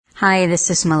Hi, this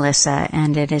is Melissa,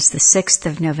 and it is the 6th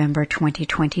of November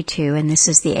 2022, and this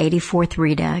is the 84th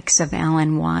Redux of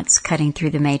Alan Watts' Cutting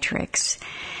Through the Matrix.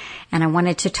 And I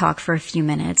wanted to talk for a few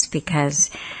minutes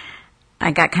because I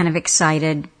got kind of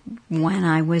excited when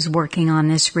I was working on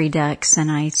this Redux,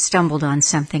 and I stumbled on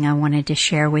something I wanted to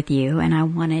share with you, and I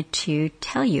wanted to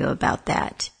tell you about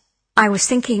that. I was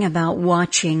thinking about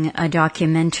watching a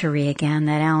documentary again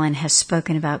that Alan has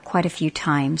spoken about quite a few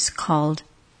times called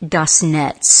Das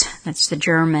Netz. That's the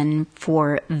German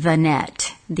for the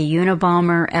net, the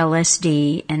Unabomber,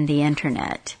 LSD, and the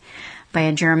Internet, by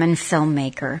a German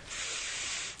filmmaker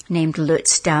named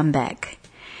Lutz Dambeck.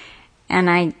 And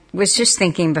I was just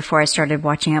thinking before I started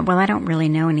watching it, well, I don't really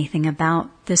know anything about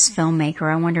this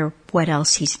filmmaker. I wonder what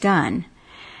else he's done.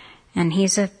 And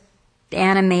he's a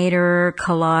animator,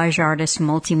 collage artist,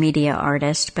 multimedia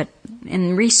artist, but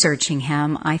in researching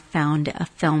him, I found a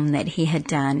film that he had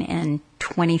done in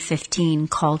 2015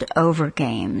 called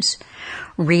Overgames,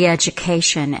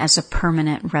 Re-Education as a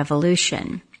Permanent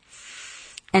Revolution.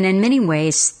 And in many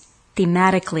ways,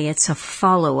 thematically, it's a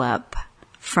follow-up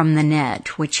from The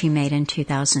Net, which he made in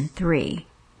 2003.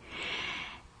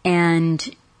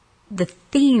 And the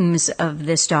themes of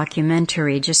this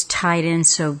documentary just tied in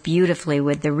so beautifully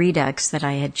with the Redux that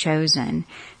I had chosen,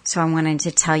 so I wanted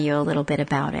to tell you a little bit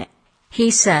about it.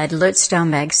 Lutz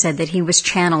Dambeck said that he was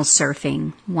channel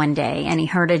surfing one day, and he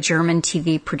heard a German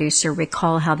TV producer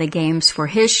recall how the games for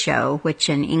his show, which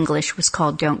in English was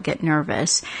called Don't Get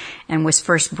Nervous, and was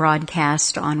first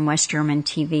broadcast on West German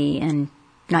TV in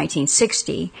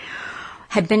 1960,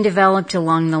 had been developed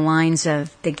along the lines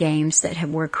of the games that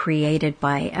were created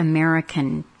by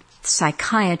American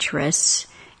psychiatrists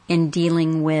in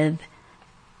dealing with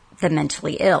the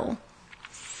mentally ill.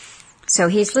 So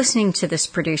he's listening to this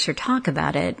producer talk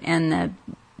about it, and the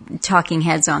talking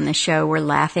heads on the show were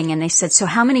laughing, and they said, "So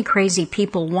how many crazy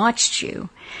people watched you?"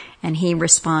 And he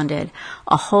responded,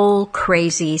 "A whole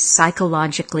crazy,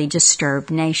 psychologically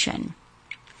disturbed nation."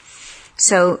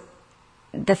 So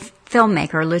the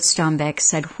filmmaker, Lutz Dambeck,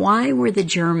 said, why were the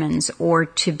Germans, or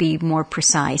to be more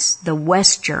precise, the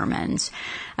West Germans,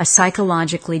 a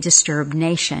psychologically disturbed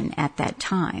nation at that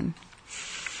time?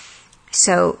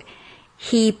 So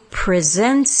he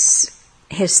presents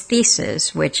his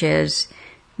thesis, which is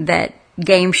that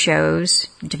game shows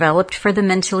developed for the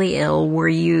mentally ill were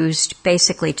used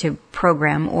basically to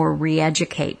program or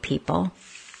re-educate people.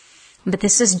 But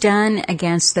this is done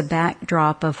against the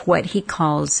backdrop of what he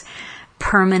calls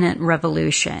permanent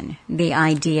revolution, the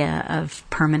idea of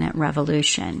permanent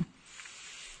revolution.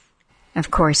 Of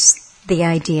course, the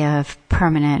idea of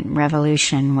permanent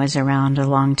revolution was around a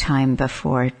long time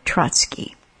before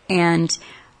Trotsky. And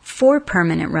for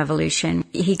permanent revolution,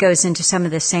 he goes into some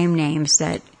of the same names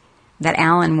that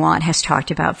Alan Watt has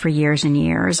talked about for years and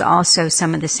years, also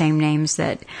some of the same names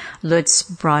that Lutz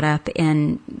brought up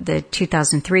in the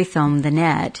 2003 film, The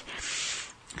Net.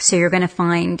 So you're going to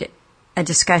find a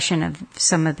discussion of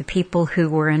some of the people who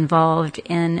were involved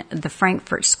in the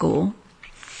Frankfurt School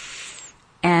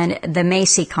and the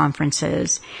Macy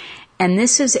conferences. And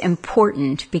this is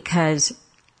important because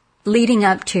leading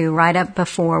up to, right up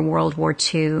before World War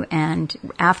II and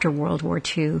after World War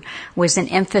II, was an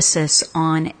emphasis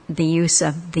on the use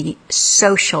of the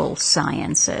social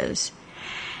sciences.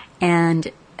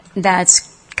 And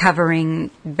that's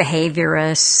covering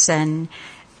behaviorists and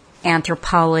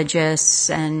anthropologists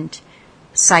and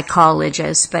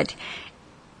psychologists, but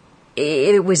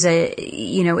it was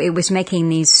making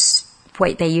these,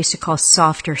 what they used to call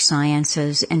softer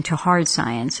sciences, into hard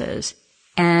sciences.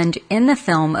 And in the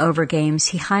film Overgames,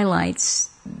 he highlights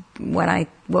what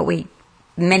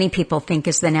many people think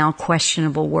is the now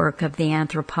questionable work of the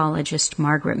anthropologist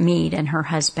Margaret Mead and her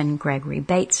husband Gregory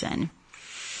Bateson.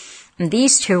 And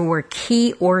these two were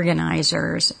key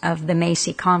organizers of the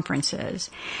Macy conferences.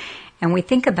 And we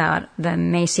think about the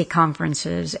Macy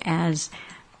conferences as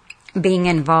being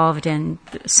involved in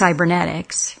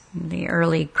cybernetics, the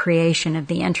early creation of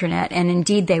the Internet, and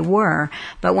indeed they were.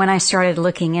 But when I started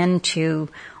looking into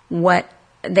what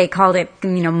they called it,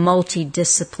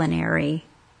 multidisciplinary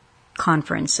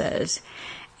conferences,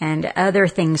 and other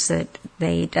things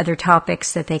other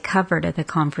topics that they covered at the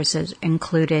conferences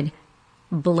included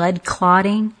blood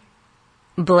clotting,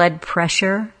 blood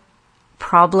pressure,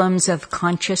 problems of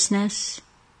consciousness,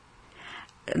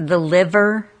 the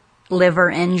liver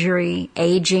injury,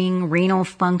 aging, renal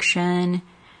function,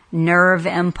 nerve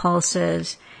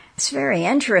impulses. It's very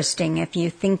interesting if you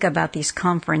think about these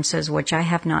conferences, which I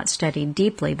have not studied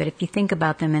deeply, but if you think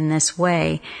about them in this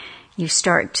way, you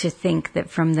start to think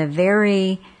that from the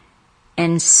very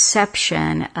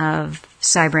inception of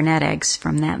cybernetics,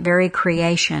 from that very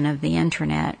creation of the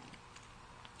Internet,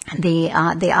 they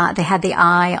had the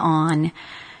eye on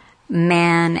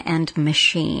man and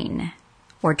machine,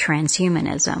 or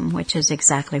transhumanism, which is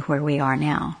exactly where we are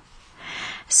now.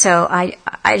 So I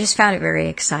just found it very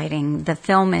exciting. The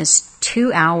film is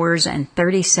 2 hours and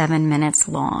 37 minutes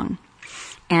long.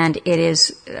 And it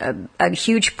is,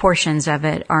 huge portions of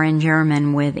it are in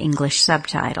German with English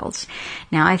subtitles.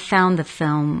 Now, I found the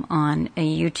film on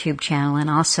a YouTube channel, and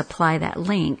I'll supply that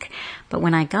link. But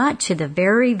when I got to the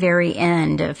very, very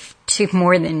end of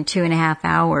more than 2.5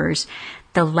 hours,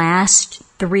 the last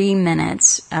 3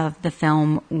 minutes of the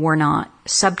film were not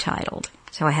subtitled.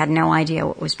 So I had no idea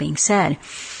what was being said.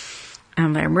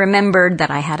 And I remembered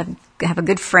that I have a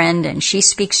good friend, and she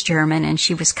speaks German, and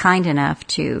she was kind enough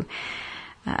to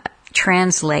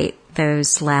translate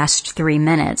those last 3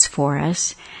 minutes for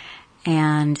us.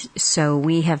 And so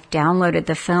we have downloaded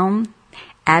the film,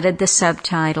 added the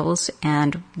subtitles,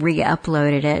 and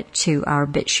re-uploaded it to our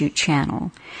BitChute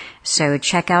channel. So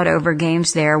check out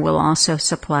Overgames there. We'll also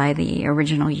supply the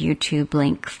original YouTube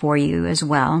link for you as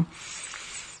well.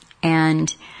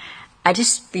 And I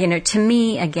just, to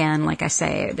me, again, like I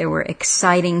say, there were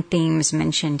exciting themes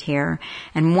mentioned here.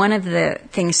 And one of the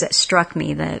things that struck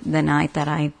me the night that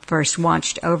I first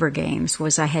watched Overgames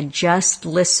was I had just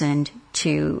listened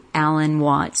to Alan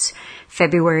Watts'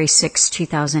 February 6,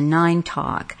 2009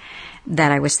 talk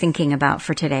that I was thinking about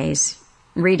for today's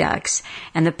Redux,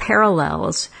 and the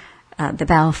parallels, the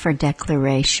Balfour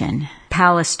Declaration,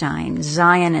 Palestine,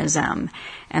 Zionism,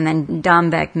 and then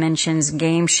Dombeck mentions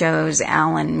game shows.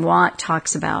 Alan Watt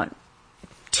talks about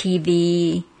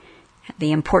TV,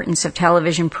 the importance of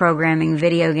television programming,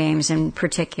 video games in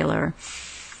particular.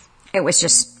 It was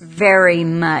just very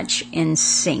much in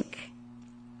sync.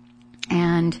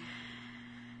 And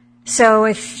so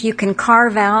if you can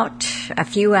carve out a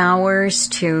few hours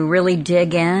to really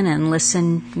dig in and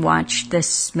watch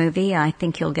this movie, I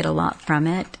think you'll get a lot from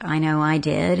it. I know I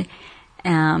did.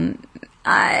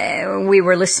 We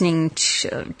were listening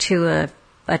to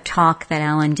a talk that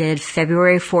Alan did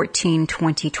February 14,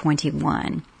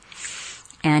 2021.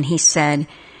 And he said,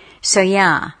 so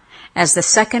yeah, as the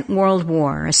Second World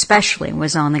War especially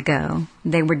was on the go,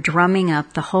 they were drumming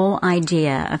up the whole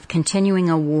idea of continuing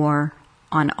a war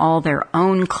on all their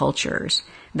own cultures.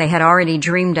 They had already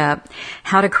dreamed up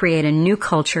how to create a new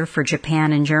culture for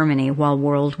Japan and Germany while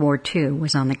World War II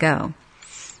was on the go.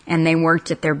 And they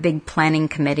worked at their big planning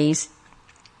committees.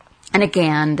 And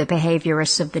again, the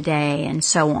behaviorists of the day and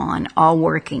so on, all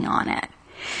working on it.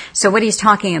 So what he's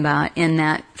talking about in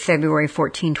that February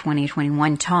 14,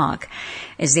 2021 talk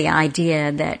is the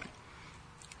idea that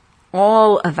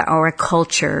all of our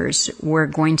cultures were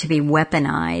going to be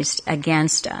weaponized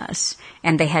against us.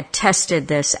 And they had tested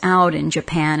this out in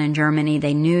Japan and Germany.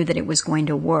 They knew that it was going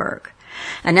to work.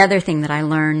 Another thing that I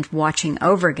learned watching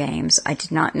Overgames, I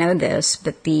did not know this,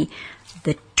 but the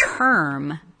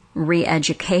term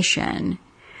re-education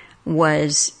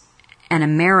was an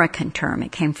American term.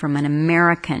 It came from an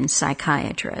American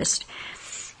psychiatrist.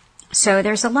 So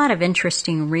there's a lot of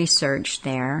interesting research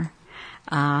there.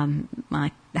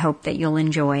 I hope that you'll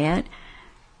enjoy it.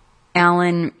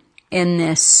 Alan, in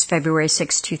this February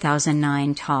 6,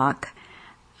 2009 talk,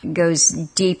 goes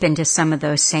deep into some of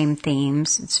those same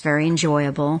themes. It's very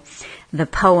enjoyable. The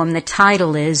poem, the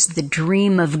title is The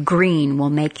Dream of Green Will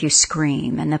Make You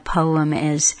Scream. And the poem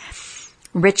is,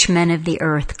 rich men of the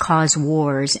earth cause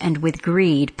wars and with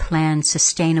greed plan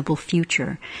sustainable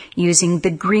future using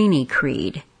the Greenie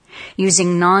Creed,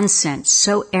 using nonsense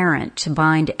so errant to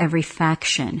bind every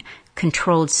faction,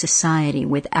 controlled society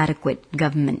with adequate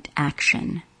government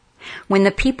action. When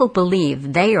the people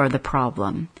believe they are the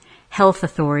problem, health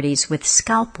authorities with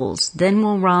scalpels then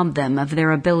will rob them of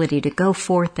their ability to go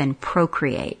forth and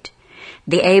procreate,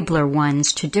 the abler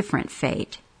ones to different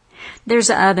fate. There's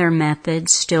other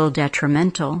methods still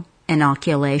detrimental,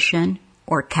 inoculation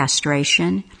or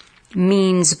castration,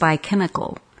 means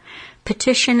biochemical,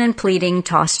 petition and pleading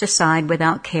tossed aside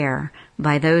without care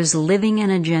by those living an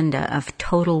agenda of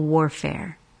total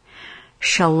warfare.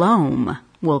 Shalom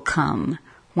will come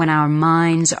when our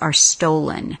minds are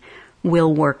stolen.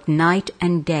 We'll work night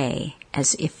and day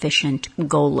as efficient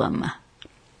golem.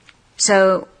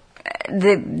 So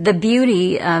the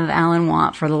beauty of Alan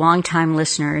Watt, for the longtime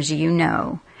listeners, you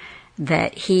know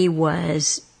that he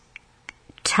was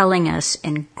telling us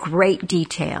in great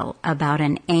detail about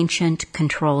an ancient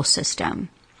control system.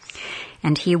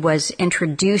 And he was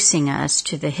introducing us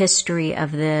to the history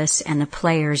of this and the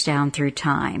players down through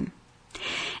time.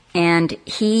 And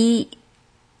he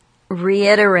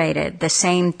reiterated the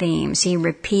same themes. He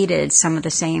repeated some of the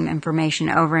same information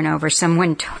over and over.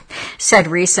 Someone said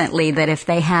recently that if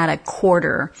they had a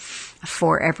quarter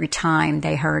for every time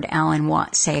they heard Alan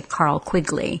Watts say Carl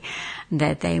Quigley,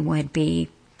 that they would be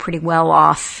pretty well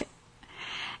off.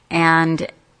 And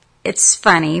it's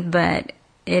funny, but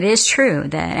it is true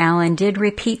that Alan did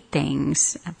repeat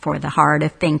things for the heart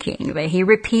of thinking. But he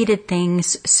repeated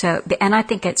things so, and I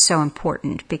think it's so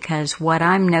important because what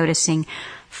I'm noticing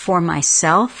for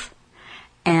myself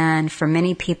and for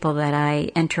many people that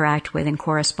I interact with and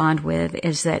correspond with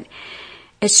is that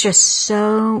it's just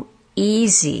so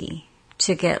easy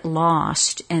to get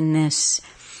lost in this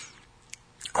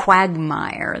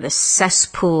quagmire, this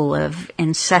cesspool of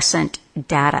incessant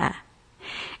data.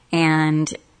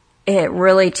 And it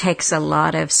really takes a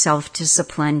lot of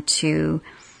self-discipline to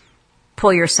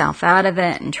pull yourself out of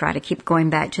it and try to keep going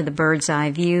back to the bird's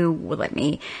eye view. Well, let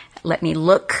me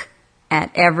look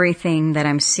at everything that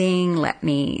I'm seeing. Let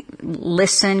me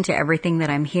listen to everything that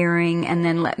I'm hearing, and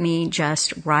then let me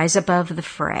just rise above the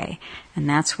fray. And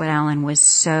that's what Alan was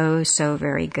so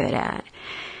very good at.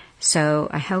 So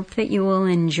I hope that you will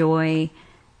enjoy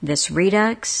this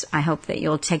Redux. I hope that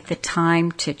you'll take the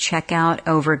time to check out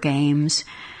Overgames.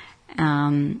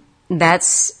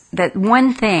 That's that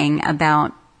one thing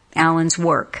about Alan's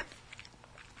work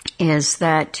is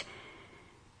that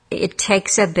it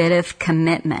takes a bit of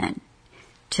commitment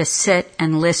to sit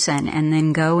and listen and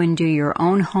then go and do your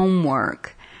own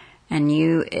homework. And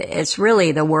it's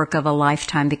really the work of a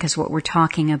lifetime, because what we're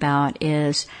talking about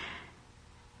is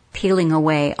peeling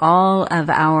away all of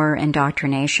our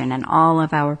indoctrination and all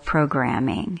of our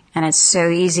programming. And it's so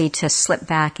easy to slip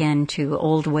back into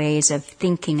old ways of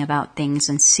thinking about things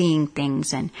and seeing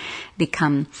things and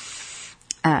become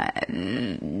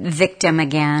victim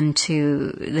again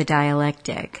to the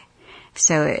dialectic.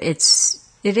 So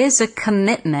it is a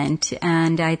commitment,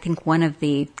 and I think one of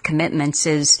the commitments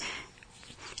is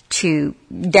to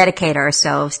dedicate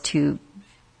ourselves to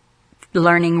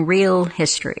learning real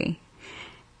history.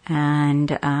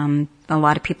 And a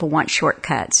lot of people want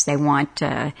shortcuts. They want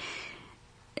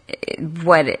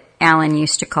what Alan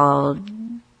used to call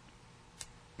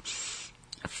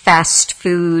fast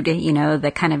food,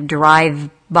 the kind of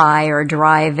drive-by or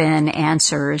drive-in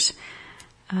answers,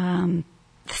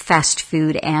 fast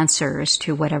food answers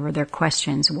to whatever their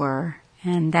questions were.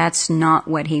 And that's not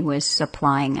what he was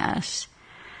supplying us.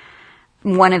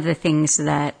 One of the things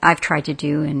that I've tried to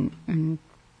do, and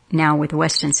now with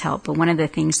Weston's help, but one of the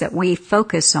things that we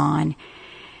focus on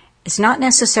is not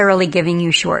necessarily giving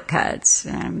you shortcuts,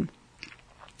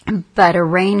 but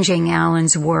arranging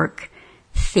Alan's work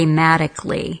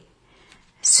thematically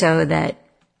so that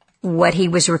what he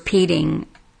was repeating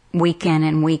week in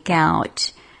and week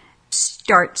out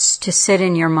starts to sit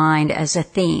in your mind as a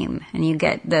theme, and you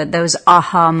get those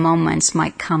aha moments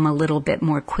might come a little bit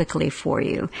more quickly for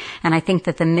you. And I think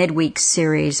that the midweek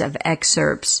series of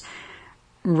excerpts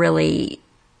really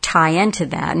tie into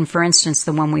that. And for instance,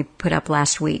 the one we put up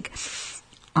last week,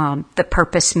 the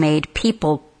Purpose Made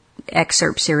People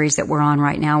excerpt series that we're on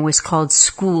right now, was called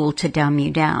School to Dumb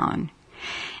You Down.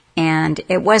 And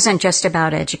it wasn't just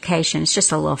about education. It's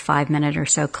just a little 5-minute or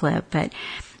so clip, but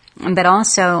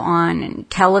also on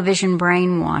television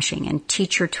brainwashing and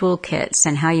teacher toolkits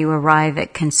and how you arrive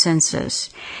at consensus.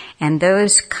 And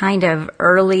those kind of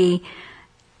early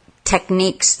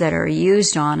techniques that are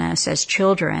used on us as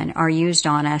children are used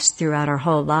on us throughout our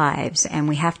whole lives. And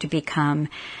we have to become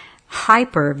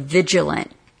hyper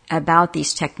vigilant about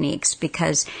these techniques,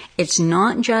 because it's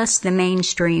not just the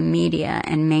mainstream media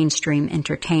and mainstream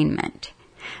entertainment,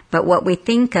 but what we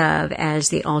think of as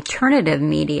the alternative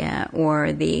media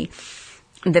or the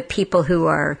people who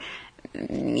are,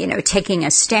 taking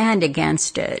a stand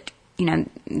against it.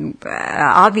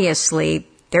 Obviously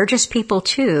they're just people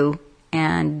too,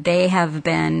 and they have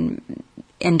been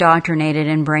indoctrinated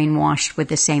and brainwashed with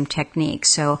the same technique.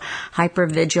 So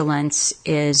hypervigilance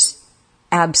is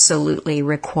absolutely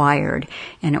required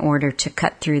in order to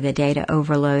cut through the data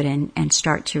overload and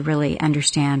start to really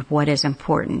understand what is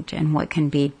important and what can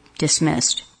be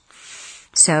dismissed.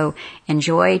 So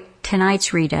enjoy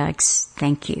tonight's Redux.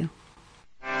 Thank you.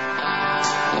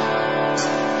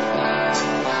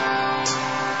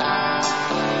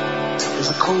 There's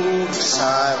a cold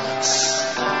silence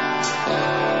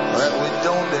that we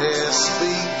don't dare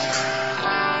speak.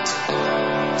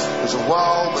 There's a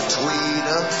wall between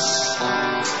us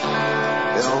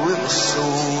and a river so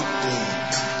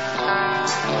deep.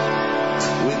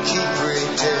 We keep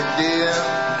pretending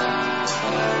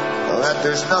that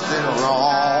there's nothing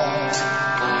wrong.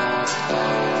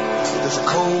 There's a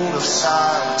cold of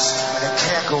silence and it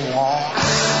can't go on.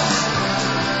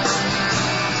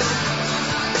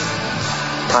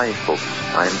 Hi folks,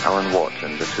 I'm Alan Watt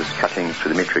and this is Cutting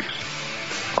Through the Matrix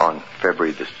on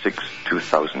February the 6th,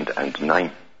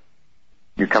 2009.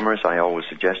 Newcomers, I always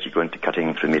suggest you go into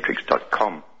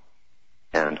cuttingthroughthematrix.com,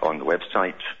 and on the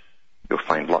website you'll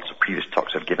find lots of previous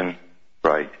talks I've given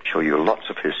where I show you lots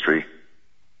of history,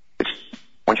 which,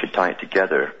 once you tie it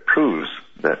together, proves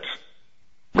that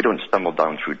we don't stumble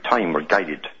down through time. We're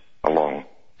guided along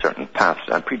certain paths,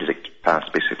 and predicted paths,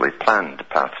 basically planned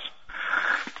paths,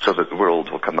 so that the world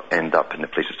will end up in the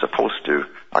place it's supposed to,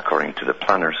 according to the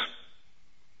planners.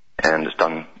 And it's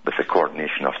done with the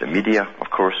coordination of the media, of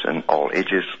course, in all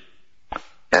ages.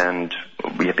 And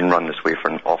we have been run this way for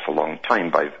an awful long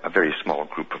time by a very small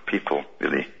group of people,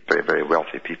 really very, very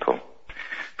wealthy people,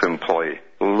 who employ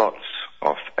lots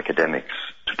of academics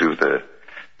to do the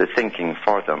thinking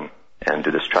for them and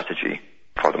do the strategy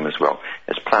for them as well.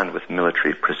 It's planned with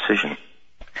military precision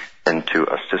into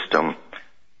a system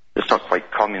that's not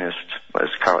quite communist, as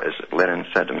Lenin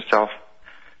said himself,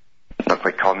 not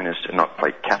quite communist and not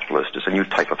quite capitalist. It's a new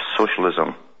type of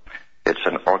socialism. It's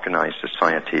an organized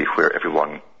society where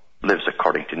everyone lives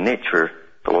according to nature,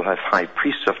 but we'll have high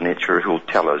priests of nature who will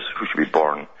tell us who should be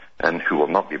born and who will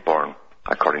not be born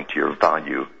according to your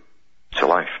value to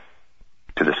life,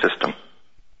 to the system.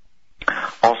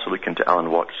 Also look into Alan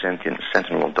Watt's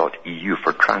Sentinel.eu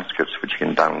for transcripts which you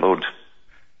can download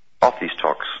of these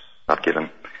talks I've given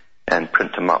and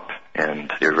print them up,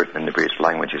 and they're written in the various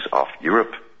languages of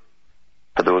Europe.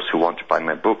 For those who want to buy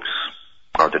my books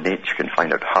or donate, you can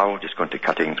find out how. Just go to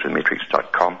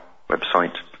cuttingthroughthematrix.com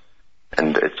website,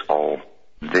 and it's all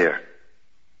there.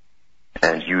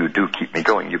 And you do keep me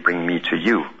going. You bring me to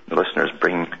you. The listeners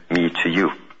bring me to you.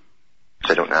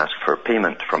 So I don't ask for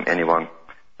payment from anyone.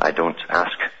 I don't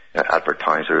ask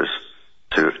advertisers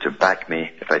to back me.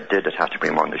 If I did, I'd have to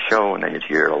bring them on the show, and then you'd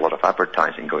hear a lot of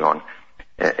advertising going on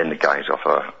in the guise of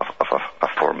a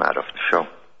format of the show.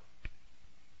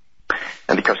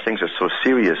 And because things are so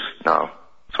serious now,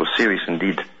 so serious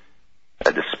indeed,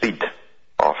 at the speed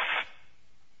of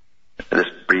this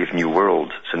brave new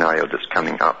world scenario that's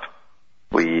coming up,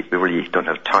 we really don't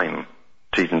have time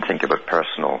to even think about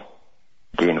personal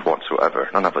gain whatsoever.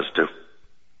 None of us do.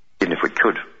 Even if we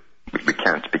could, we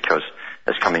can't, because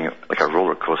it's coming like a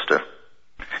roller coaster.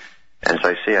 And as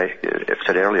I say, I've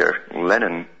said earlier,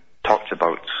 Lenin talked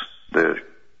about the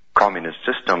communist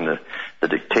system, the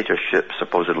dictatorship,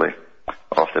 supposedly,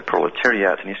 of the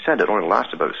proletariat, and he said it only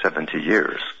lasts about 70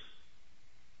 years,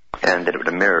 and that it would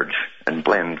emerge and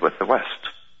blend with the West.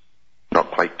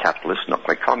 Not quite capitalist, not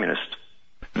quite communist.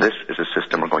 This is a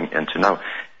system we're going into now.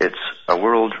 It's a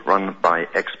world run by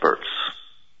experts.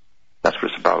 That's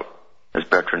what it's about. As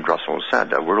Bertrand Russell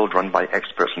said, a world run by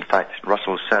experts. In fact,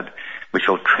 Russell said, we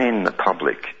shall train the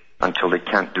public until they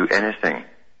can't do anything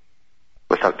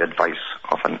without the advice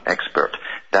of an expert.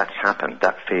 That's happened.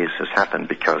 That phase has happened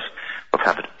because we've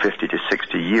had 50 to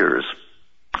 60 years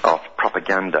of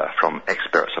propaganda from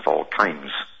experts of all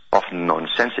kinds, often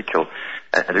nonsensical.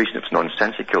 And the reason it's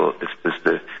nonsensical is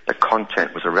the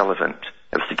content was irrelevant.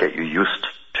 It was to get you used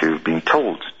to being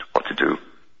told what to do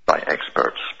by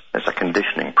experts. It's a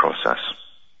conditioning process.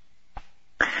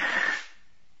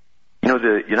 You know,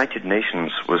 the United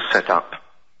Nations was set up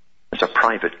as a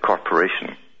private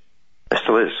corporation. It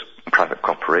still is a private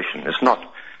corporation. It's not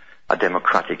a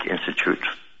democratic institute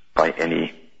by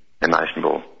any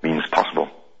imaginable means possible.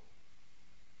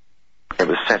 It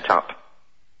was set up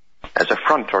as a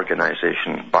front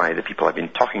organization by the people I've been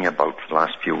talking about for the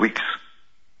last few weeks,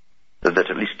 that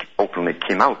at least openly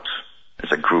came out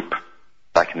as a group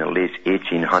back in the late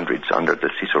 1800s under the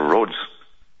Cecil Rhodes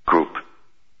group,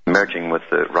 merging with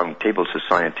the Round Table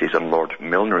Societies and Lord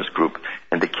Milner's group,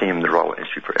 and became the Royal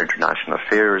Institute for International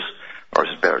Affairs, or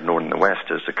as is better known in the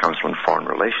West as the Council on Foreign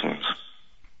Relations.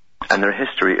 And their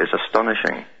history is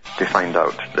astonishing to find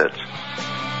out that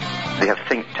they have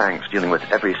think tanks dealing with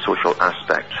every social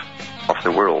aspect of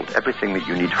the world. Everything that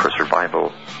you need for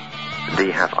survival, they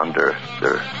have under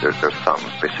their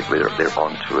thumbs. Basically, they're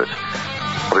onto it.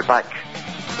 I'll be back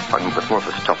with more of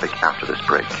this topic after this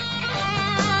break.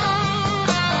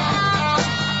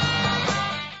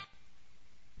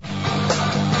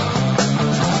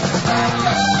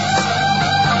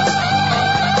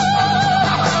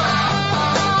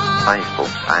 Hi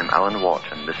folks, I'm Alan Watt,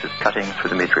 and this is Cutting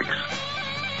Through the Matrix.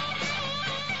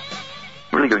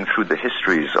 Really going through the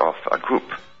histories of a group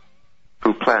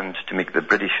who planned to make the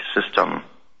British system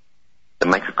the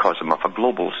microcosm of a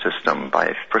global system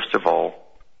by, first of all,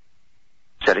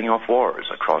 setting off wars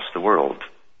across the world,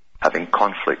 having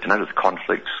conflict, and out of the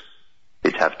conflicts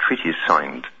they'd have treaties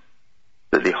signed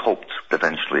that they hoped would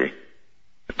eventually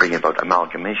bring about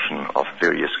amalgamation of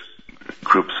various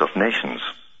groups of nations.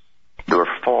 They were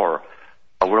for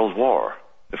a world war,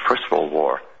 the First World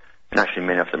War, And actually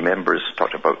many of the members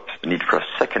talked about the need for a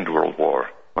second world war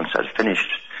once that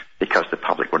finished, because the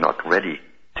public were not ready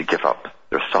to give up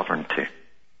their sovereignty.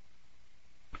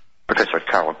 Professor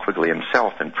Carroll Quigley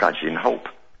himself in Tragedy and Hope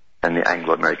and the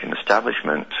Anglo-American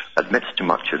establishment admits to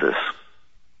much of this.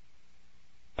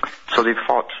 So they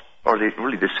fought, or they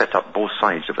set up both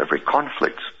sides of every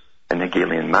conflict in a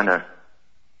Hegelian manner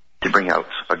to bring out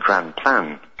a grand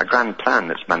plan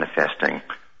that's manifesting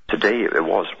today. It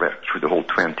was right through the whole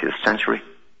 20th century.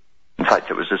 In fact,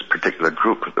 it was this particular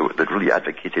group that really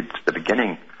advocated the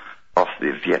beginning of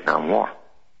the Vietnam War.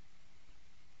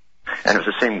 And it was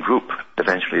the same group that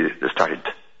eventually started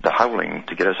the howling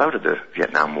to get us out of the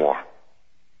Vietnam War,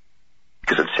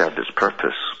 because it served its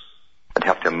purpose. It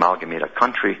helped to amalgamate a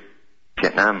country,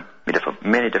 Vietnam, made up of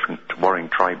many different warring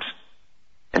tribes,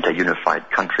 into a unified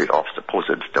country of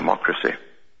supposed democracy.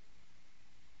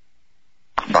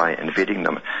 By invading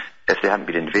them, if they hadn't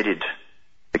been invaded,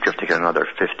 it could have taken another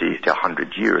 50 to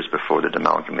 100 years before they'd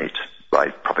amalgamate by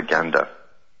propaganda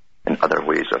and other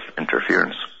ways of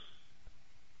interference.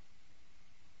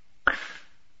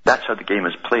 That's how the game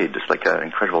is played. It's like an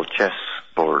incredible chess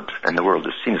board, and the world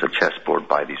is seen as a chessboard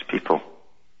by these people.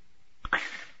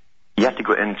 You have to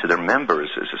go into their members.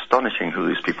 It's astonishing who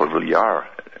these people really are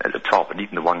at the top, and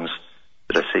even the ones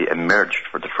that I say emerged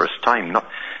for the first time, not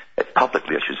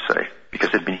publicly, I should say,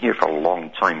 because they'd been here for a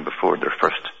long time before their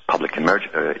first public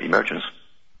emergence.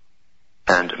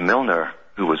 And Milner,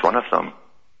 who was one of them,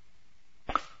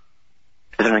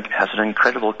 has an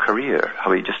incredible career,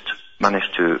 how he just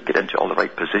managed to get into all the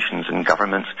right positions in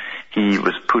governments. He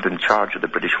was put in charge of the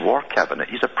British War Cabinet.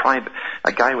 He's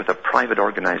a guy with a private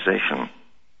organization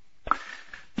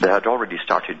that had already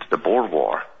started the Boer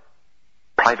War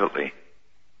privately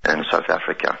in South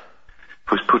Africa,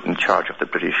 who's put in charge of the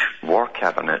British War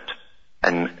Cabinet,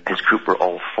 and his group were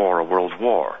all for a world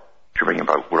war to bring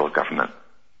about world government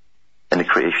and the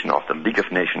creation of the League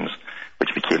of Nations,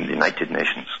 which became the United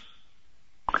Nations.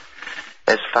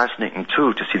 It's fascinating,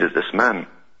 too, to see that this man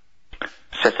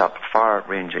set up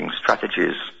far-ranging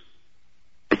strategies,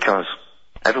 because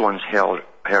everyone's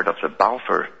heard of the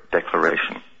Balfour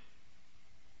Declaration,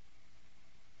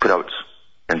 put out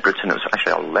in Britain. It was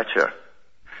actually a letter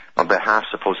on behalf,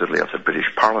 supposedly, of the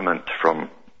British Parliament from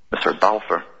Mr.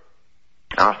 Balfour,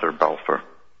 Arthur Balfour,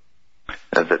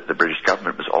 that the British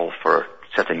government was all for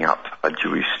setting up a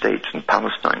Jewish state in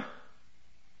Palestine.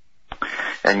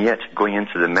 And yet, going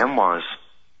into the memoirs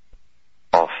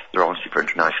of the Royal Institute for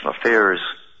International Affairs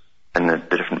and the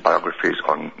different biographies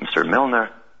on Mr. Milner,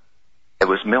 it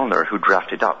was Milner who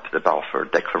drafted up the Balfour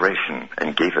Declaration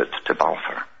and gave it to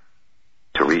Balfour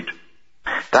to read.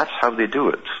 That's how they do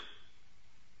it.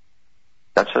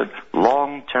 That's a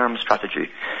long-term strategy.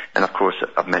 And of course,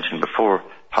 I've mentioned before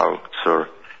how Sir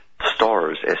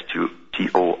Storrs,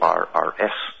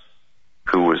 S-T-O-R-R-S,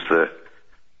 who was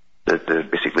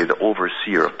basically the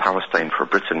overseer of Palestine for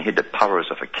Britain. He had the powers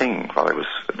of a king while he was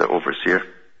the overseer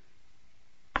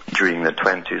during the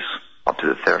 20s up to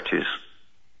the 30s.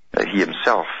 He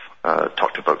himself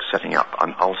talked about setting up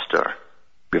an Ulster.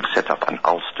 We've set up an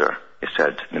Ulster, he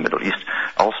said, in the Middle East.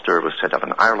 Ulster was set up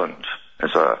in Ireland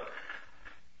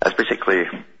as basically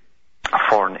a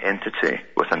foreign entity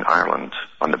within Ireland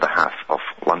on the behalf of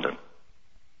London.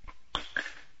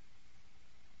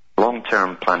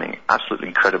 Long-term planning, absolutely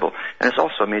incredible. And it's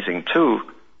also amazing, too,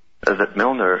 that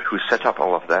Milner, who set up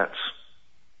all of that,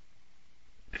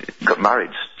 got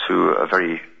married to a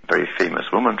very, very famous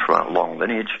woman from a long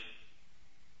lineage.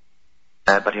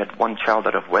 But he had one child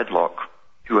out of wedlock,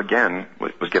 who again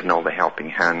was given all the helping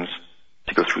hands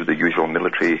to go through the usual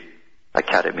military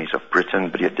academies of Britain,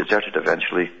 but he had deserted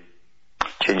eventually,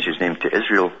 changed his name to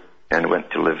Israel, and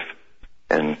went to live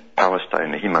in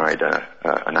Palestine. He married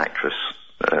an actress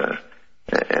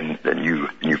in the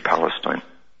new Palestine,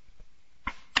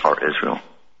 or Israel.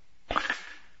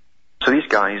 So these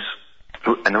guys,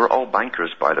 and they were all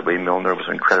bankers, by the way. Milner was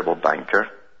an incredible banker.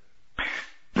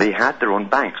 They had their own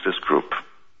banks, this group.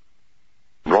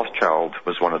 Rothschild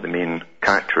was one of the main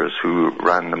characters who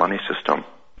ran the money system.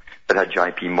 But had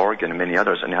J.P. Morgan and many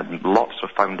others, and they had lots of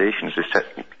foundations. They set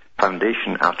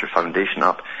foundation after foundation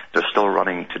up. They're still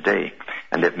running today.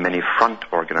 And they have many front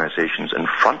organizations and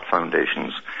front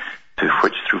foundations through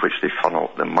which they funnel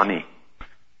the money,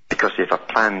 because they have a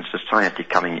planned society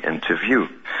coming into view.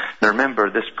 Now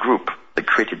remember, this group that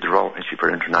created the Royal Institute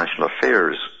for International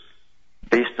Affairs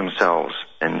based themselves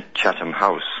in Chatham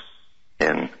House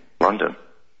in London.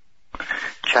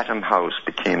 Chatham House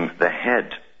became the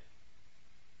head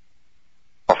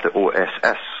of the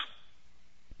OSS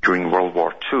during World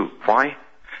War II. Why?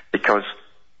 Because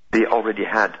They already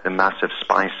had the massive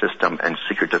spy system and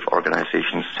secretive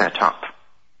organizations set up.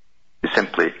 They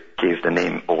simply gave the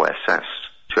name OSS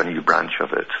to a new branch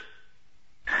of it.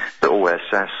 The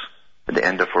OSS, at the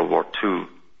end of World War II,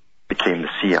 became the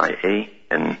CIA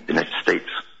in the United States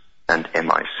and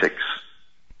MI6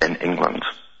 in England.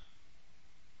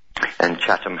 And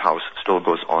Chatham House still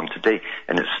goes on today,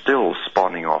 and it's still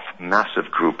spawning off massive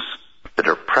groups that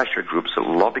are pressure groups that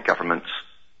lobby governments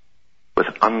with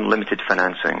unlimited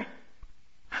financing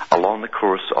along the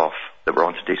course of that we're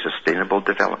on today, sustainable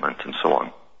development and so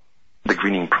on, the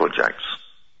greening projects.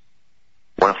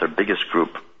 One of their biggest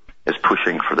group is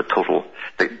pushing for the total,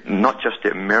 not just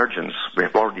the emergence. We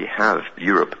already have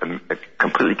Europe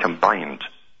completely combined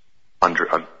under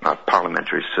a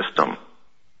parliamentary system,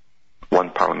 one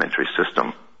parliamentary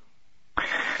system.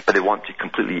 But they want to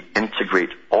completely integrate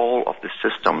all of the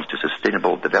systems to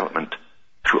sustainable development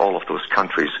through all of those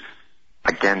countries,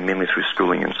 again, mainly through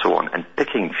schooling and so on, and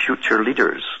picking future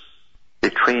leaders. They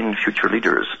train future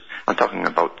leaders. I'm talking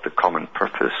about the Common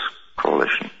Purpose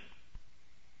Coalition.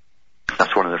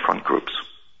 That's one of the front groups,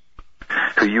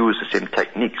 who use the same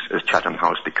techniques as Chatham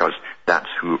House because that's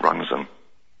who runs them.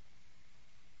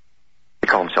 They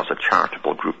call themselves a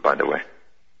charitable group, by the way.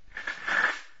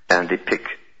 And they pick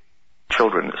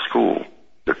children at school.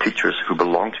 Their teachers who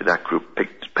belong to that group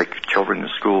pick children in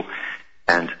school,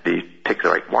 and they pick the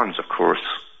right ones, of course,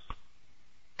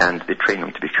 and they train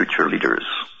them to be future leaders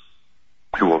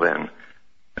who will then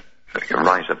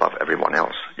rise above everyone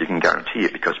else. You can guarantee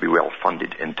it because we're well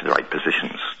funded into the right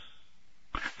positions.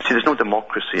 See, there's no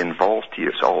democracy involved here.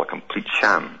 It's all a complete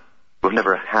sham. We've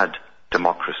never had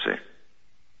democracy.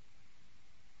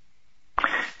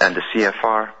 And the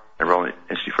CFR, the Royal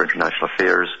Institute for International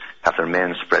Affairs, have their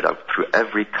men spread out through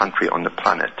every country on the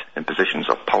planet in positions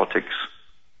of politics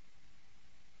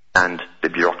and the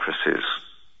bureaucracies,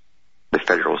 the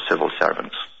federal civil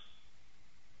servants.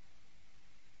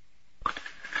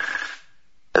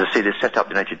 As I say, they set up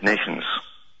the United Nations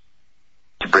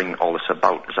to bring all this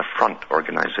about as a front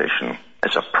organization.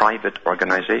 It's a private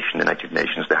organization, the United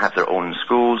Nations. They have their own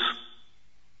schools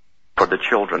for the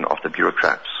children of the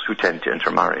bureaucrats who tend to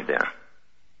intermarry there.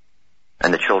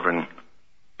 And the children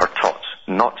are taught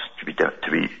not to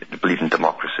believe in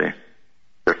democracy.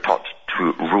 They're taught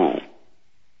to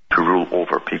rule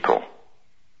over people.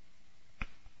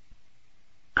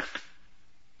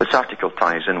 This article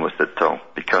ties in with it, though,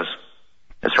 because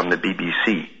it's from the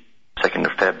BBC, 2nd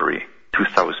of February,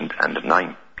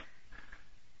 2009.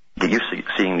 They're used to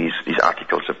seeing these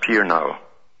articles appear now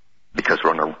because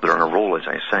they're on a roll, as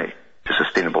I say, to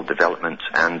sustainable development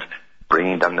and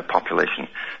bringing down the population.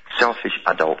 Selfish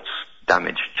adults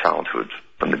damage childhood,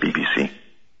 from the BBC.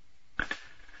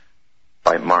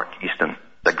 By Mark Easton.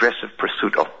 The aggressive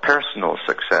pursuit of personal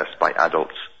success by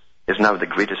adults is now the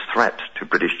greatest threat to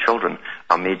British children,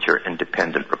 a major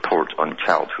independent report on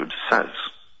childhood says.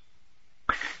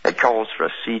 It calls for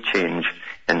a sea change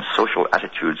in social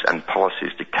attitudes and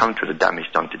policies to counter the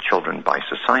damage done to children by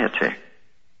society.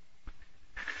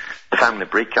 The family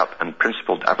breakup and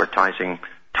principled advertising,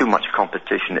 too much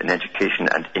competition in education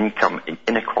and income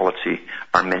inequality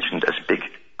are mentioned as big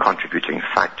contributing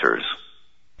factors.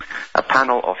 A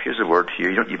panel of, here's a word here,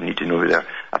 you don't even need to know who they are,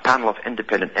 a panel of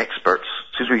independent experts.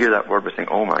 As soon as we hear that word, we think,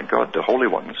 oh my God, the holy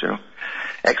ones, you know.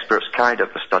 Experts carried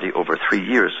out the study over 3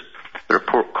 years. The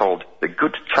report called the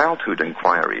Good Childhood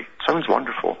Inquiry, sounds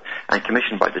wonderful, and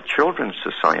commissioned by the Children's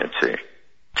Society.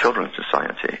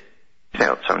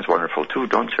 Yeah, it sounds wonderful too,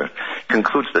 don't you?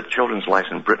 Concludes that children's lives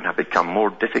in Britain have become more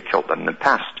difficult than in the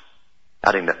past,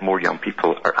 adding that more young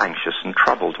people are anxious and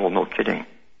troubled. Well, no kidding.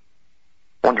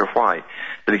 Wonder why?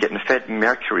 They're getting fed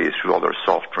mercury through all their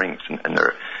soft drinks and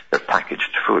their packaged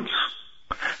foods.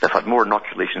 They've had more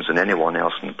inoculations than anyone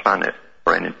else on the planet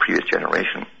or any previous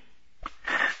generation.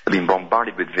 They've been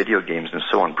bombarded with video games and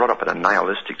so on, brought up in a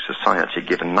nihilistic society,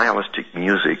 given nihilistic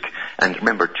music, and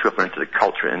remember, too, up into the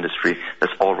culture industry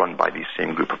that's all run by these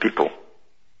same group of people.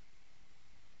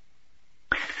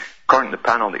 According to the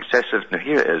panel, now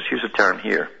here it is, here's a term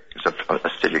here, I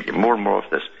study more and more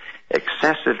of this.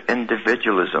 Excessive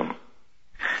individualism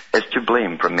is to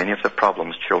blame for many of the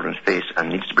problems children face and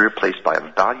needs to be replaced by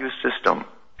a value system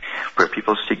where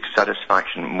people seek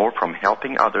satisfaction more from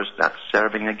helping others, that's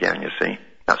serving again, you see.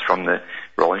 That's from the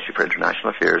Royal Institute for International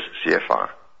Affairs, CFR,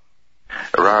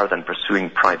 rather than pursuing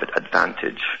private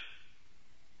advantage.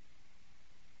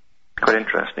 Quite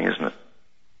interesting, isn't it?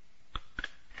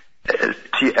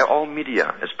 See, all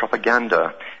media is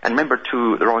propaganda. And remember,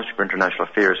 too, the Royal Institute for International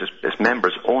Affairs, its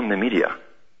members own the media.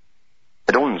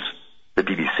 It owns the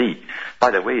BBC.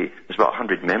 By the way, there's about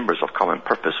 100 members of Common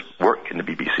Purpose work in the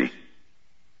BBC.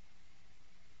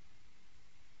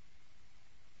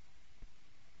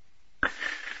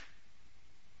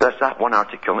 that one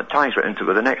article, and it ties right into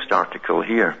the next article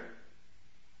here.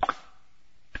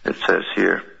 It says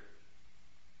here,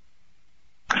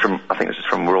 I think this is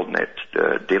from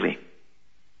WorldNet Daily,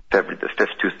 February the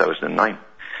 5th, 2009.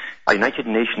 A United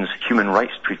Nations human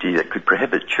rights treaty that could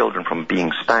prohibit children from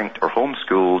being spanked or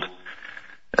homeschooled,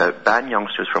 ban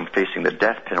youngsters from facing the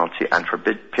death penalty, and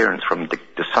forbid parents from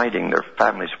deciding their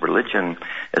family's religion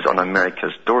is on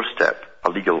America's doorstep. A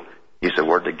legal, use the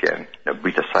word again,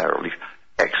 breathe a sigh of relief,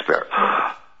 expert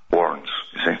warns,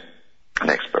 you see, an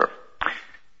expert.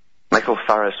 Michael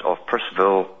Farris of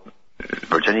Purcellville,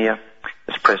 Virginia,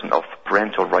 is president of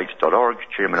ParentalRights.org,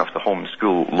 chairman of the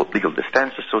Homeschool Legal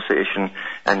Defense Association,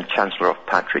 and chancellor of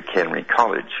Patrick Henry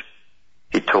College.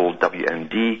 He told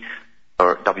WND,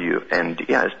 that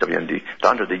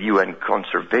under the UN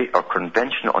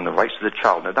Convention on the Rights of the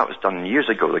Child, now that was done years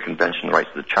ago, the Convention on the Rights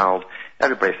of the Child,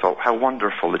 everybody thought how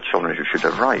wonderful the children who should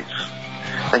have rights.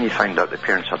 Then you find out the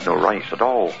parents had no rights at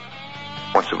all.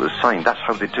 Once it was signed, that's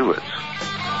how they do it.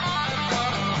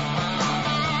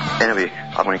 Anyway,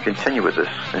 I'm going to continue with this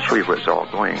and show you where it's all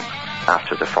going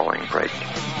after the following break.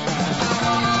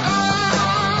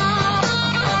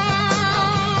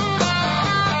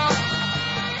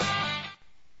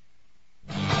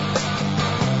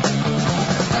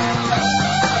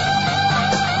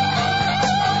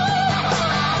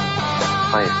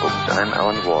 Hi folks, I'm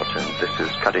Alan Watt, and this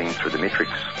is Cutting Through the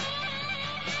Matrix,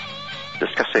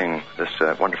 discussing this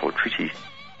wonderful treaty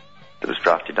that was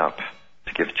drafted up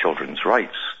to give children's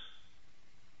rights,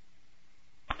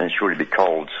 and surely be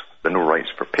called the No Rights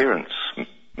for Parents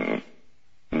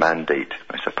mandate,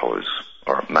 I suppose,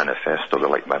 or manifesto. They're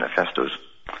like manifestos.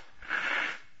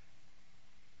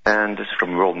 And this is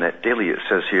from WorldNet Daily. It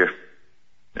says here,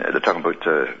 they're talking about,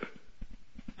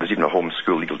 there's even a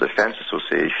Homeschool Legal Defense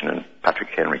Association and Patrick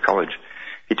Henry College.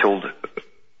 He told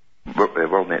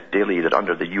WorldNet Daily that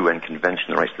under the UN Convention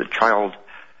on the Rights of the Child,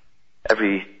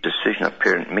 every decision a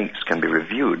parent makes can be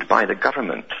reviewed by the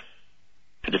government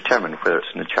to determine whether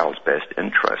it's in the child's best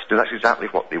interest. And that's exactly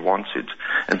what they wanted.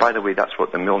 And by the way, that's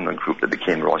what the Milner Group that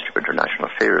became Royal Institute of International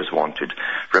Affairs wanted.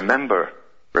 Remember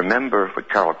what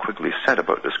Carroll Quigley said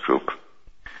about this group.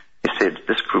 He said,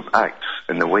 this group acts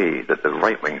in the way that the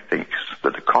right wing thinks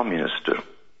that the communists do.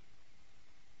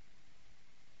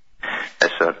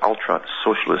 It's an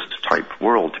ultra-socialist type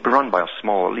world to be run by a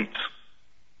small elite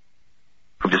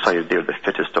who've decided they're the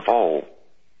fittest of all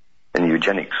in the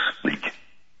eugenics league.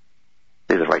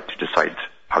 They have the right to decide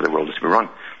how the world is to be run.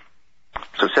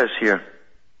 So it says here,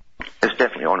 it's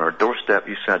definitely on our doorstep.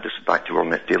 You said, this is back to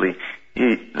WorldNet Daily,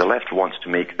 the left wants to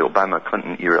make the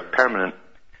Obama-Clinton era permanent.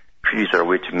 Treaties are a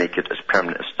way to make it as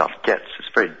permanent as stuff gets. It's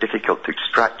very difficult to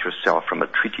extract yourself from a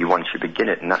treaty once you begin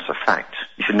it, and that's a fact.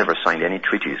 You should never sign any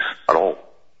treaties at all.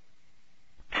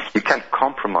 You can't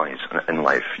compromise in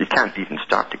life. You can't even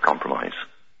start to compromise.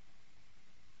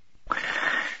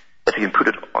 If you can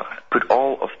put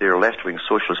all of their left-wing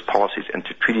socialist policies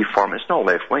into treaty form, it's not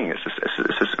left-wing,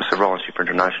 it's the Royal Institute for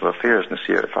International Affairs and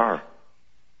the CFR,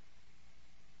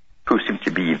 who seem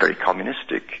to be very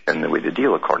communistic in the way they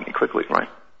deal, according to Quigley, right?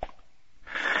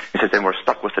 He says, then we're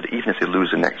stuck with it even if they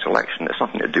lose the next election. It's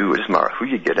nothing to do. It doesn't matter who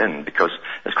you get in, because,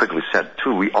 as Quigley said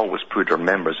too, we always put our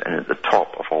members in at the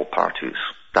top of all parties.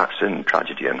 That's in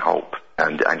Tragedy and Hope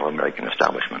and the Anglo-American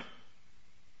establishment,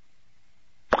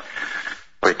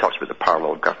 where he talks about the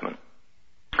parallel government.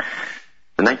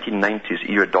 The 1990s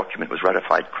era document was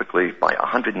ratified quickly by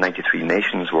 193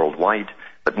 nations worldwide,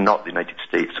 but not the United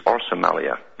States or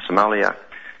Somalia. Somalia,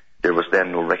 there was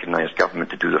then no recognized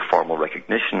government to do the formal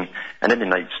recognition, and in the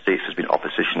United States there's been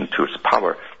opposition to its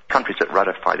power. Countries that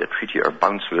ratify the treaty are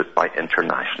bound to it by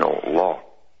international law.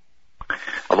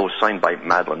 Although signed by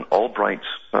Madeleine Albright,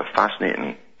 a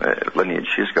fascinating lineage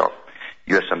she's got,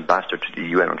 U.S. ambassador to the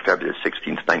UN on February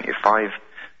 16, 1995,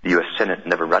 the U.S. Senate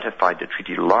never ratified the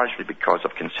treaty, largely because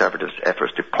of conservatives'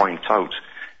 efforts to point out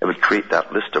it would create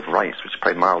that list of rights which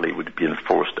primarily would be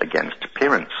enforced against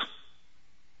parents.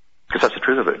 Because that's the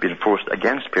truth of it, being enforced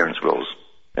against parents' wills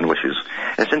and wishes.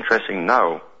 And it's interesting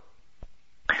now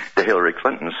that Hillary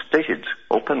Clinton stated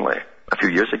openly a few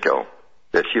years ago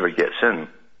that if she ever gets in,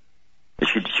 that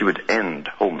she would end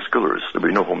homeschoolers. There would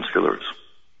be no homeschoolers.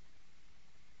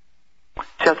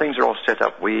 See how things are all set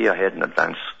up way ahead in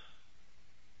advance.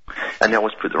 And they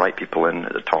always put the right people in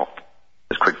at the top,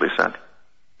 as Quigley said,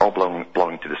 all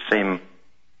belonging to the same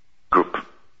group.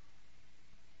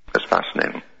 That's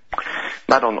fascinating.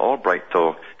 Madeleine Albright,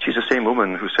 though, she's the same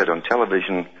woman who said on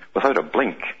television, without a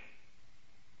blink,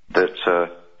 that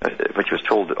when she was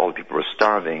told that all the people were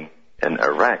starving in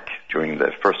Iraq during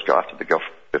the first draft of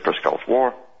the first Gulf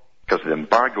War, because of the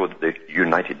embargo that the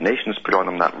United Nations put on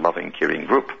them, that loving, caring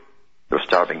group, They were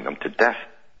starving them to death.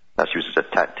 That's used as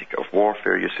a tactic of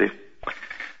warfare, you see.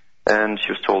 And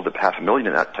she was told that 500,000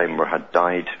 at that time had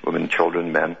died, women,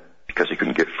 children, men, because they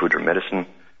couldn't get food or medicine.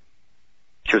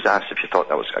 She was asked if she thought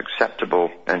that was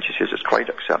acceptable, and she says it's quite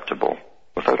acceptable,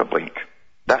 without a blink.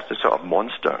 That's the sort of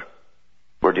monster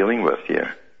we're dealing with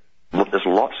here. There's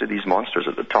lots of these monsters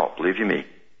at the top, believe you me.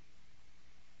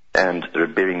 And they're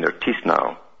baring their teeth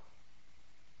now.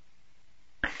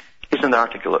 Here's an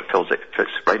article that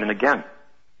fits right in again.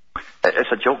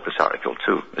 It's a joke, this article,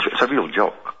 too. It's a real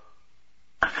joke.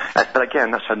 But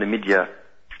again, that's how the media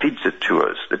feeds it to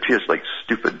us. They treat us like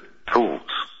stupid fools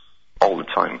all the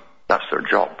time. That's their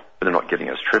job, but they're not giving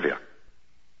us trivia.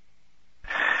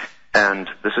 And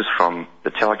this is from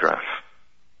The Telegraph.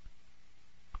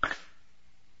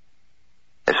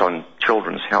 It's on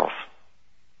children's health.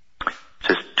 It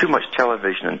says, too much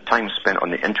television and time spent on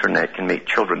the internet can make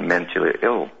children mentally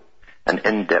ill. An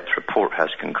in-depth report has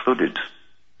concluded.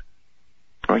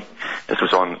 Right? This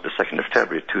was on the 2nd of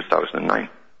February 2009.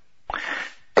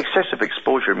 Excessive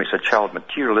exposure makes a child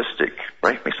materialistic,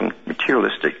 right? Makes them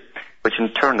materialistic, which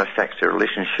in turn affects their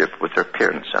relationship with their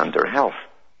parents and their health.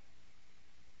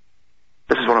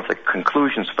 This is one of the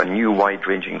conclusions of a new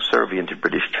wide-ranging survey into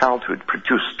British childhood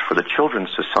produced for the Children's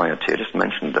Society. I just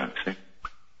mentioned that. See?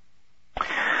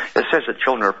 It says that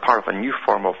children are part of a new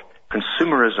form of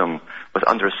consumerism, with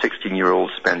under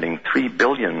 16-year-olds spending £3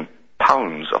 billion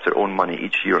of their own money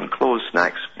each year on clothes,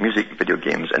 snacks, music, video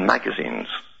games, and magazines.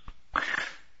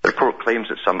 The report claims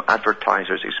that some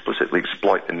advertisers explicitly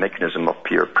exploit the mechanism of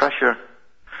peer pressure,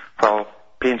 while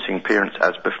painting parents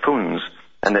as buffoons,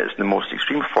 and that it's the most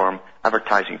extreme form.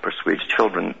 Advertising persuades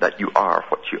children that you are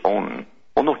what you own.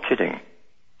 Well, no kidding.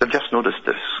 They've just noticed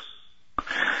this.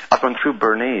 I've gone through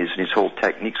Bernays and his whole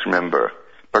techniques, remember.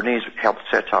 Bernays helped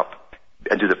set up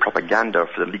and do the propaganda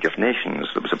for the League of Nations.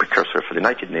 That was a precursor for the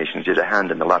United Nations. He had a hand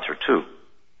in the latter too.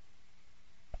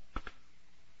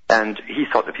 And he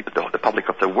thought that the public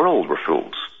of the world were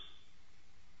fools,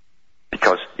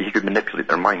 because he could manipulate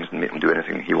their minds and make them do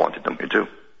anything he wanted them to do.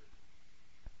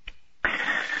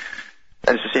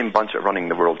 And it's the same bunch that are running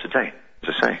the world today,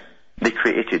 as I say. They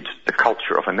created the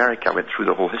culture of America. I went through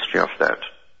the whole history of that.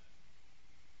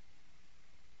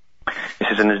 He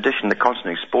says, in addition, the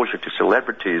constant exposure to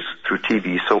celebrities through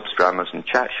TV, soaps, dramas, and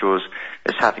chat shows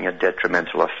is having a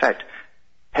detrimental effect.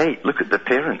 Hey, look at the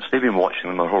parents. They've been watching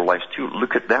them their whole lives too.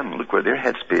 Look at them. Look where their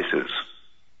headspace is.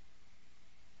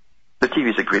 The TV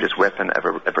is the greatest weapon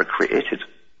ever created.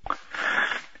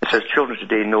 It says children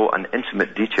today know in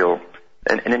intimate detail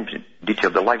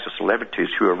the lives of celebrities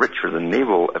who are richer than they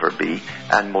will ever be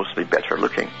and mostly better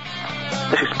looking.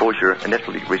 This exposure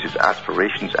inevitably raises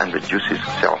aspirations and reduces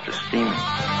self-esteem.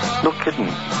 No kidding.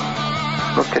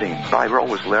 No kidding. Bye, we're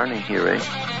always learning here, eh?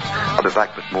 I'll be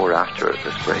back with more after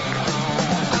this break.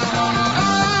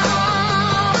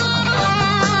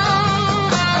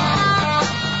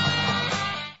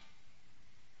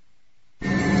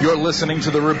 You're listening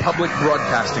to the Republic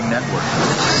Broadcasting Network,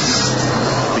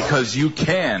 because you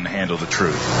can handle the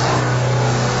truth.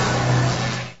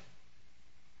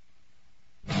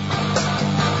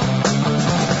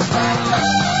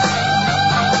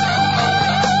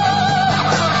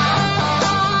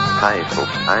 Hi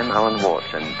folks, I'm Alan Watt,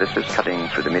 and this is Cutting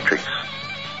Through the Matrix.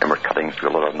 And we're cutting through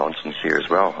a lot of nonsense here as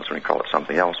well. I was going to call it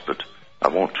something else, but I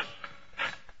won't.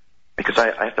 Because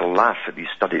I have to laugh at these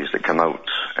studies that come out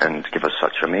and give us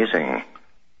such amazing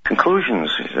conclusions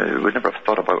we'd never have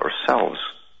thought about ourselves.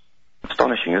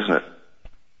 Astonishing, isn't it?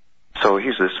 So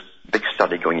here's this big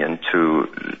study going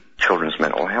into children's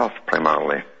mental health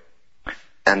primarily.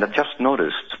 And I've just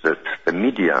noticed that the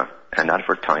media and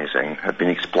advertising have been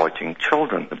exploiting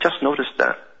children. I've just noticed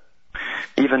that.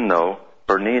 Even though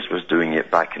Bernays was doing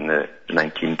it back in the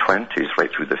 1920s,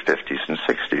 right through the 50s and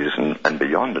 60s and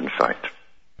beyond, in fact,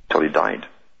 till he died.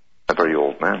 A very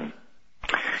old man.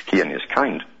 He and his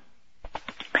kind.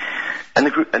 And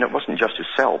it wasn't just to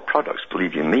sell products,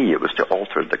 believe you me, it was to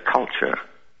alter the culture.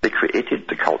 They created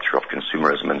the culture of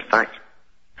consumerism, in fact.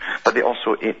 But they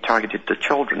also targeted the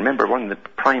children. Remember, one of the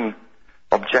prime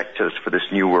objectives for this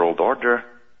new world order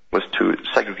was to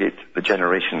segregate the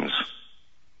generations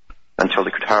until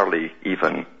they could hardly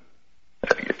even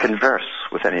converse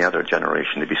with any other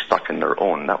generation. They'd be stuck in their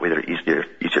own. That way they're easier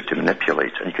to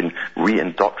manipulate. And you can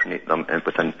re-indoctrinate them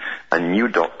with a new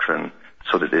doctrine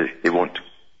so that they won't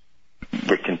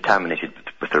get contaminated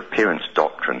with their parents'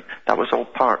 doctrine. That was all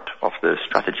part of the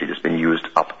strategy that's been used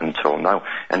up until now.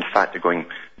 In fact, they're going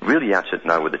really at it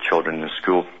now with the children in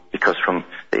school, because from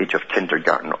the age of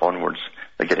kindergarten onwards,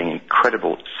 they're getting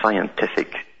incredible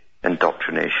scientific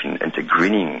indoctrination into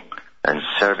greening and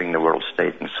serving the world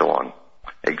state and so on.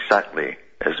 exactly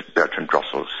as Bertrand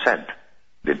Russell said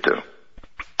they'd do.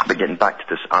 But getting back to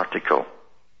this article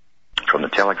from the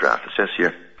Telegraph, it says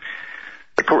here,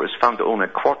 the report has found that only a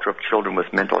quarter of children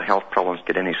with mental health problems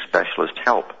get any specialist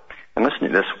help. And listen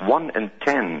to this, 1 in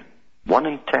 10,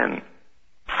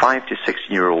 5 to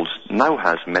 16-year-olds now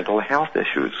has mental health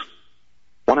issues.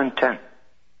 1 in 10.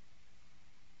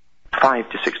 5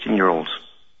 to 16-year-olds.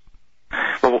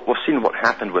 Well, we've seen what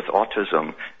happened with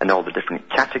autism and all the different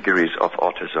categories of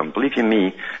autism. Believe you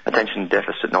me, attention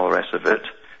deficit and all the rest of it,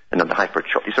 and then the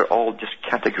hypertrophy, these are all just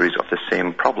categories of the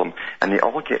same problem, and they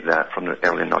all get that from their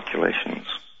early inoculations.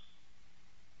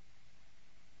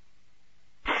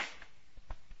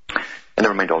 And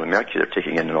never mind all the mercury they're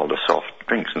taking in and all the soft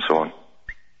drinks and so on.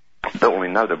 But only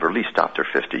now they're released after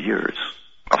 50 years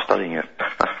of studying it.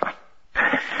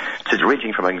 So it's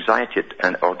ranging from anxiety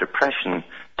or depression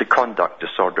to conduct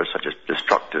disorders such as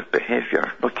destructive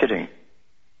behavior. No kidding.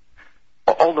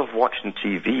 All of watching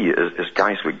TV is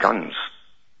guys with guns.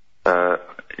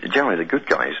 Generally the good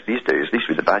guys these days, these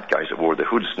were the bad guys that wore the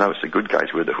hoods. Now it's the good guys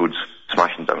who wear the hoods,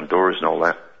 smashing down doors and all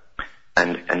that.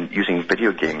 And using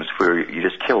video games where you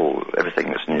just kill everything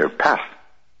that's in your path.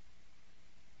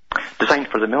 Designed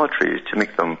for the military to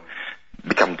make them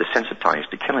become desensitized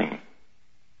to killing.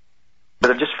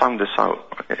 But I've just found this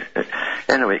out.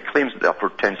 Anyway, it claims that the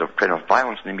upward trends of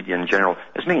violence in the media in general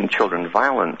is making children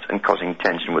violent and causing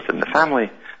tension within the family.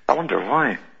 I wonder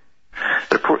why.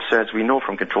 The report says we know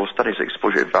from controlled studies that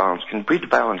exposure to violence can breed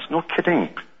violence. No kidding.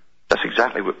 That's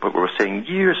exactly what we were saying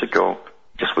years ago,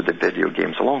 just with the video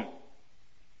games alone.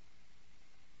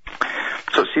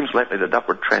 So it seems likely that the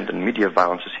upward trend in media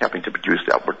violence is helping to produce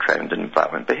the upward trend in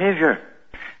violent behavior,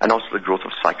 and also the growth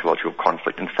of psychological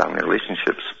conflict in family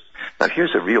relationships. Now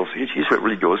here's where it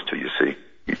really goes to, you see.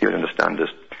 You understand this,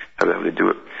 how they do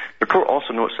it. The report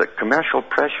also notes that commercial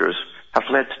pressures have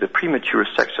led to the premature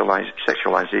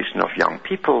sexualization of young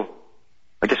people.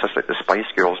 I guess that's like the Spice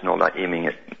Girls and all that, aiming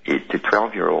at 8 to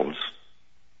 12-year-olds.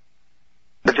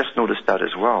 They've just noticed that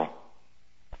as well.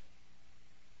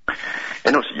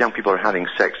 It notes that young people are having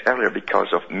sex earlier because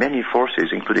of many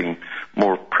forces, including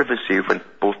more privacy when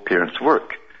both parents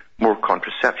work, more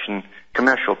contraception,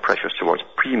 commercial pressures towards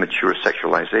premature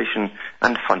sexualization,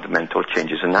 and fundamental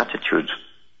changes in attitudes.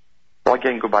 Well,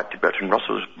 again, go back to Bertrand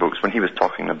Russell's books when he was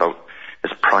talking about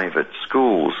his private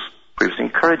schools, where he was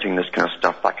encouraging this kind of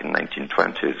stuff back in the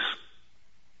 1920s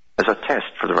as a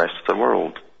test for the rest of the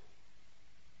world.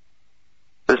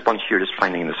 This bunch here is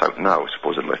finding this out now,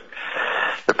 supposedly.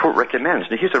 The report recommends,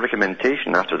 now here's a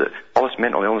recommendation after all this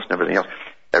mental illness and everything else,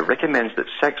 it recommends that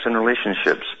sex and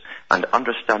relationships and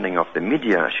understanding of the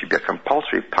media should be a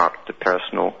compulsory part of the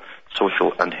personal,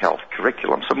 social and health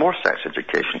curriculum. So more sex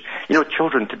education. You know,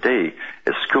 children today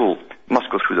at school must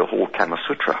go through the whole Kama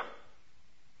Sutra.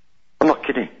 I'm not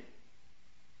kidding.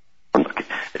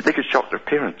 They could shock their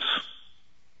parents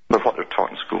with what they're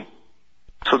taught in school.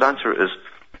 So the answer is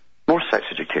more sex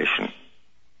education.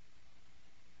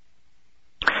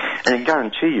 And I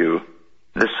guarantee you,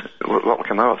 what will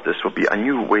come out of this will be a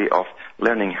new way of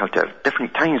learning how to have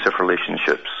different kinds of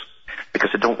relationships, because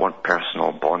they don't want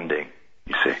personal bonding,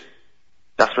 you see.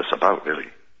 That's what it's about, really.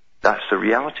 That's the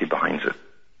reality behind it.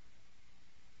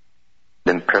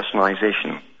 Then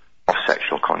personalization of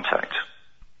sexual contact.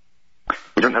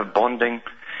 You don't have bonding,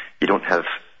 you don't have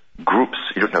groups,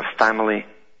 you don't have family,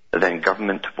 then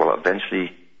government will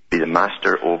eventually be the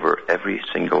master over every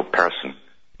single person,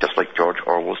 just like George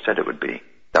Orwell said it would be.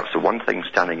 That was the one thing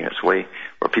standing in its way,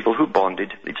 where people who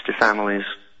bonded leads to families,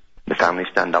 the families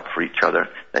stand up for each other,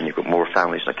 then you've got more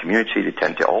families in a community, they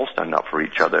tend to all stand up for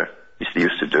each other, as they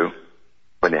used to do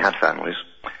when they had families,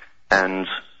 and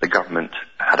the government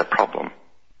had a problem.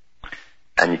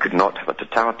 And you could not have a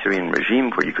totalitarian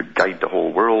regime where you could guide the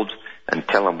whole world and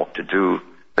tell them what to do,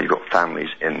 but you've got families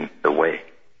in the way.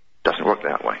 It doesn't work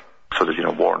that way. So there's,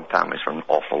 war on families for an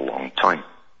awful long time.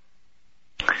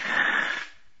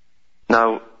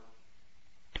 Now,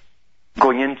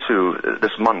 going into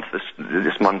this month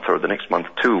or the next month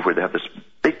too, where they have this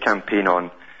big campaign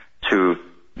on to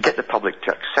get the public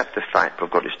to accept the fact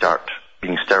we've got to start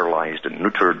being sterilized and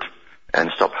neutered and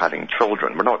stop having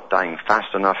children. We're not dying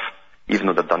fast enough, even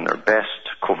though they've done their best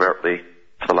covertly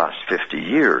for the last 50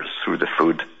 years through the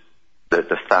food,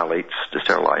 the phthalates, the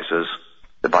sterilizers,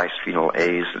 the bisphenol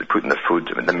A's that they put in the food,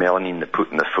 the melamine they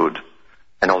put in the food,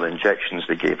 and all the injections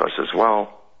they gave us as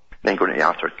well. Then going to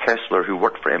Arthur Kessler, who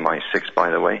worked for MI6, by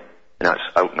the way, and that's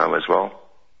out now as well,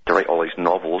 to write all these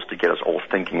novels to get us all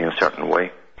thinking in a certain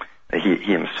way. He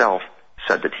himself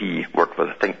said that he worked with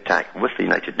a think tank with the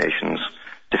United Nations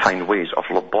to find ways of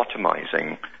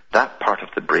lobotomizing that part of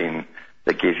the brain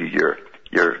that gave you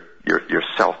your your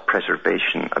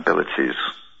self-preservation abilities.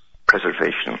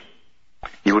 Preservation.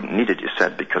 You wouldn't need it, you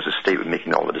said, because the state would be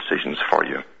making all the decisions for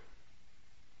you.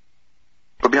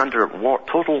 We'll be under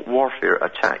total warfare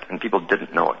attack, and people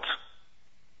didn't know it.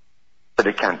 But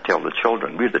they can't tell the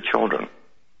children. We're the children.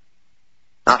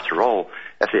 After all,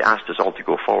 if they asked us all to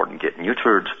go forward and get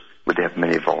neutered, would they have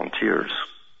many volunteers?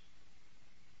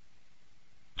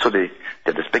 So they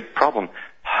had this big problem.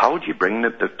 How do you bring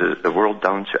the world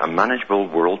down to a manageable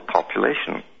world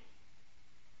population?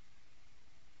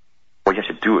 Well, you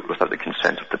have to do it without the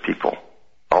consent of the people.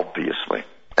 Obviously.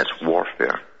 It's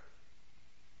warfare.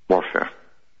 Warfare.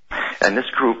 And this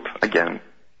group, again,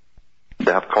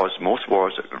 they have caused most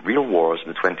wars, real wars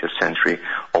in the 20th century,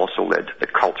 also led to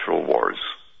cultural wars.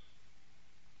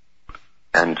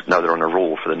 And now they're on a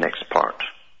roll for the next part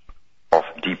of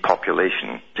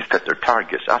depopulation to fit their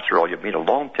targets. After all, you've made a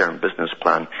long-term business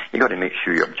plan. You've got to make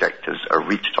sure your objectives are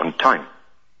reached on time.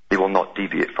 They will not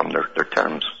deviate from their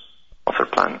terms of their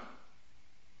plan.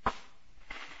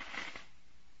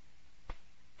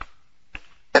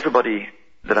 Everybody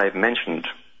that I've mentioned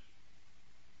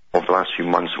over the last few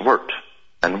months worked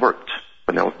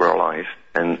when they were alive,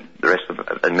 and the rest of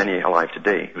and many alive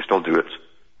today who still do it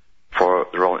for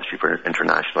the Royal Institute for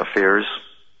International Affairs,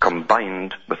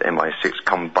 combined with MI6,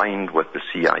 combined with the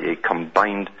CIA,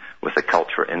 combined with the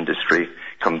culture industry,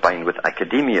 combined with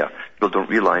academia. People don't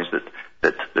realize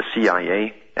that the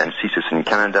CIA and CSIS in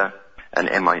Canada and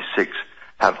MI6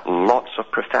 have lots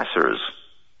of professors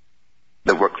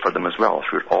that work for them as well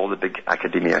through all the big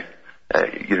academia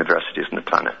universities on the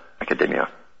planet, academia.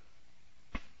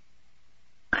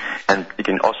 And you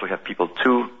can also have people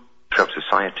too throughout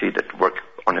society that work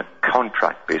on a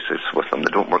contract basis with them.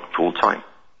 They don't work full time.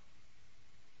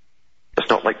 It's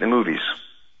not like the movies.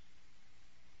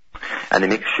 And they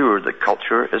make sure that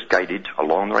culture is guided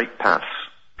along the right paths.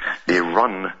 They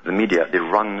run the media, they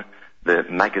run the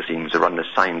magazines, they run the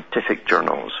scientific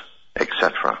journals,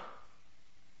 etc.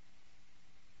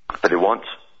 But they want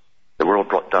the world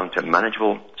brought down to a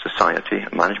manageable society,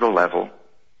 a manageable level,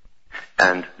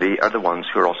 and they are the ones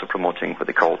who are also promoting what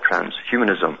they call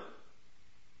transhumanism.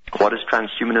 What is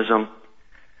transhumanism?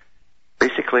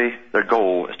 Basically, their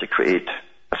goal is to create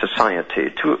a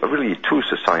society, two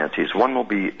societies. One will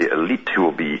be the elite, who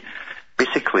will be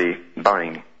basically,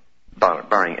 barring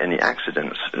any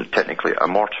accidents, technically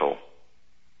immortal.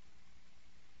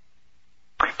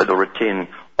 But they'll retain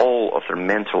all of their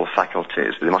mental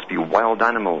faculties. They must be wild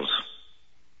animals,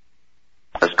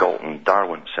 as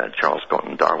Darwin said, Charles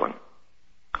Galton Darwin,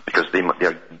 because they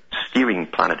are steering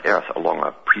planet Earth along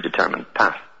a predetermined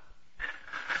path.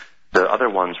 The other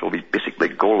ones will be basically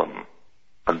golem.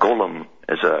 A golem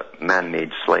is a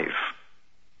man-made slave.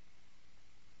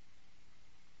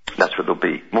 That's what they'll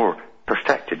be. More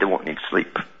perfected. They won't need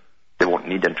sleep. They won't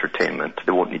need entertainment.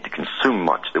 They won't need to consume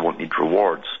much. They won't need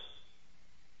rewards.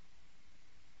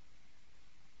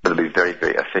 But they'll be very,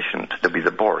 very efficient. They'll be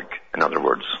the Borg, in other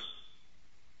words.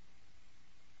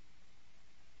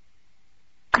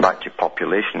 Back to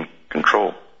population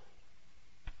control.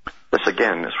 This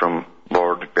again is from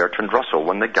Lord Bertrand Russell,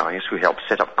 one of the guys who helped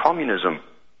set up communism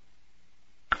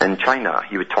in China.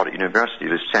 He was taught at university.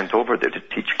 He was sent over there to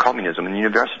teach communism in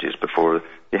universities before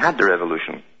they had the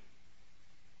revolution.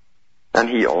 And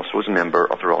he also was a member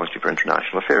of the Royal Institute for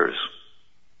International Affairs.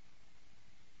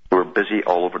 Who were busy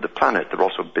all over the planet. They're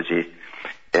also busy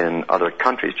in other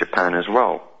countries, Japan as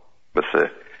well, with the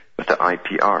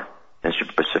IPR,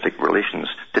 Institute for Pacific Relations,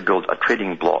 to build a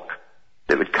trading bloc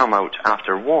that would come out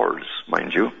after wars,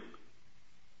 mind you.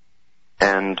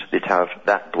 And they'd have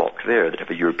that bloc there. They'd have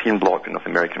a European bloc and a North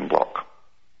American bloc.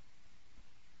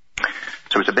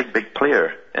 So he was a big, big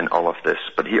player in all of this.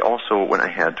 But he also went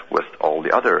ahead with all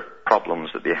the other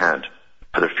problems that they had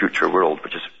for their future world,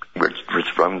 which is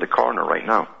around the corner right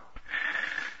now.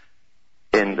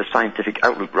 In the Scientific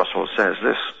Outlook, Russell says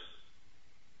this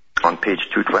on page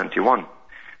 221.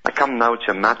 I come now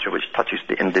to a matter which touches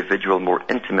the individual more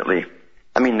intimately.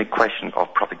 I mean the question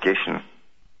of propagation.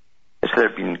 Is there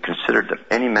been considered that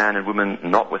any man and woman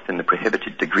not within the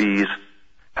prohibited degrees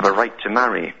have a right to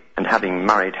marry, and having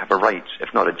married have a right,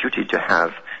 if not a duty, to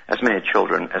have as many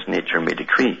children as nature may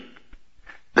decree?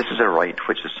 This is a right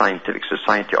which the scientific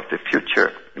society of the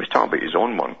future, he was talking about his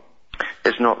own one,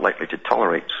 is not likely to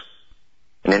tolerate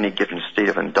in any given state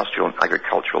of industrial and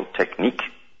agricultural technique.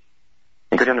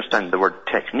 You've got to understand the word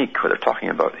technique, what they're talking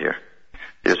about here.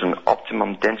 There's an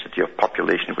optimum density of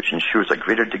population which ensures a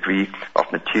greater degree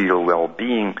of material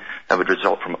well-being that would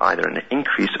result from either an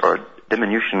increase or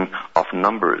diminution of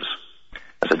numbers.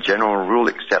 As a general rule,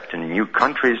 except in new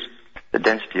countries, the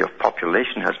density of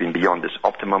population has been beyond this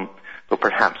optimum though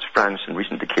perhaps France in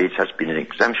recent decades has been an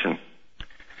exemption.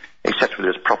 Except where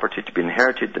there is property to be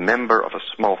inherited, the member of a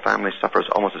small family suffers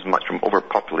almost as much from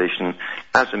overpopulation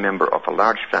as a member of a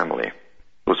large family.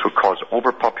 Those who cause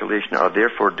overpopulation are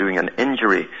therefore doing an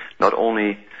injury not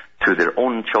only to their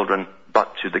own children,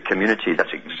 but to the community.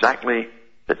 That's exactly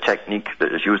the technique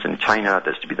that is used in China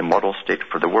that's to be the model state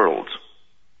for the world,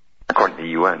 according to the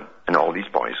UN and all these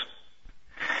boys.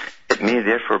 It may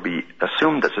therefore be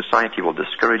assumed that society will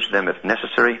discourage them if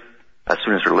necessary, as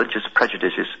soon as religious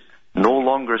prejudices no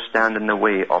longer stand in the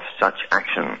way of such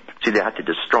action. See, they had to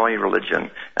destroy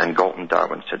religion, and Galton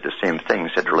Darwin said the same thing,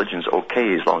 said religion's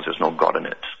okay as long as there's no God in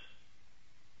it.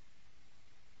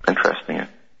 Interesting, eh?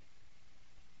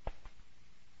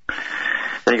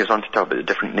 Then he goes on to talk about the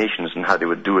different nations and how they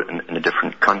would do it in the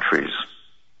different countries.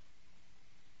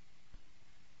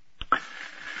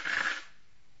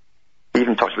 He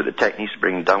even talks about the techniques to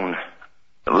bring down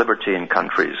liberty in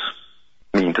countries,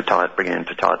 meaning bringing in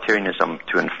totalitarianism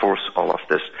to enforce all of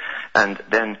this. And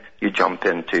then you jump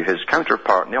into his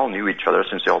counterpart, and they all knew each other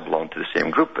since they all belonged to the same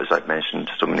group, as I've mentioned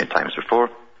so many times before,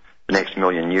 The Next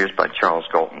Million Years by Charles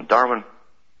Galton Darwin.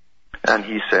 And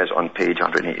he says on page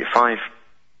 185,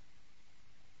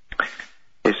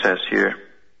 he says here,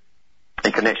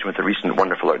 in connection with the recent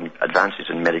wonderful advances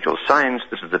in medical science,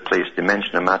 this is the place to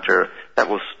mention a matter that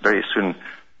will very soon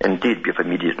indeed be of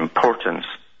immediate importance,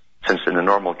 since in the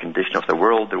normal condition of the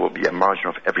world there will be a margin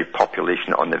of every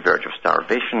population on the verge of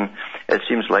starvation. It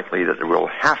seems likely that there will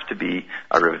have to be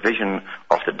a revision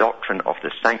of the doctrine of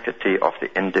the sanctity of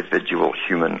the individual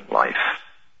human life.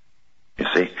 You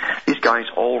see, these guys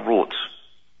all wrote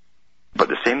about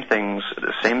the same things at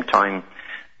the same time,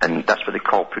 and that's what they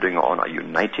call putting on a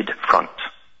united front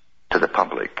to the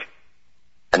public.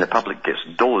 And the public gets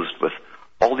dosed with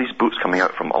all these books coming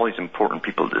out from all these important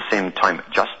people at the same time,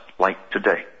 just like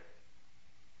today.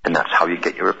 And that's how you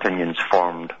get your opinions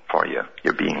formed for you.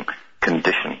 You're being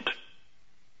conditioned.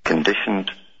 Conditioned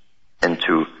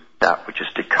into that which is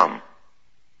to come.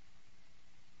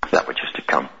 That which is to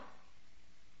come.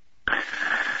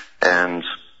 And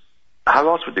how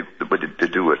else would they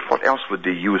do it? What else would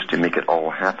they use to make it all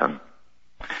happen?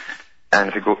 And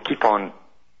if you keep on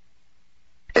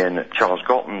in Charles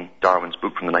Galton Darwin's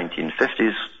book from the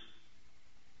 1950s,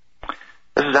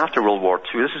 this is after World War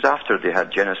II. This is after they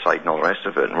had genocide and all the rest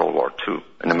of it in World War II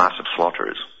and the massive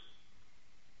slaughters.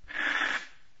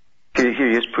 Here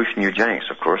he is pushing eugenics,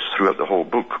 of course, throughout the whole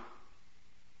book.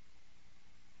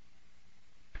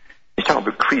 He's talking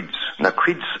about creeds. Now,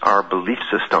 creeds are belief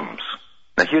systems.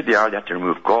 Now, here they are. They have to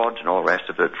remove God and all the rest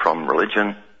of it from religion,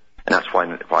 and that's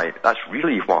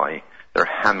really why they're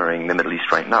hammering the Middle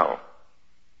East right now.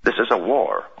 This is a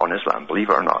war on Islam, believe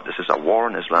it or not. This is a war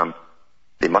on Islam.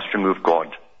 They must remove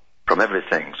God from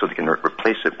everything so they can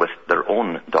replace it with their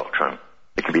own doctrine.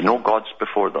 There can be no gods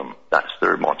before them. That's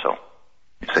their motto.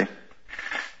 You see?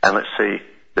 And let's say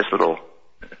this little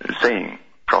saying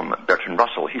from Bertrand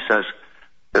Russell. He says,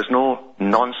 there's no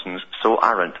nonsense so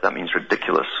arrant, that means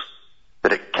ridiculous,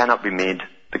 that it cannot be made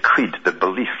the creed, the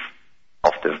belief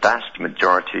of the vast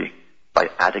majority by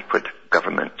adequate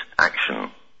government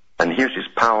action. And here's his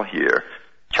pal here,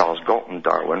 Charles Galton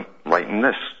Darwin, writing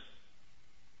this.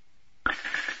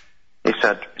 He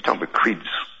said, he's talking about creeds.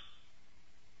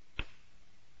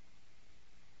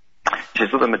 He says,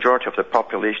 though the majority of the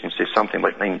population, say something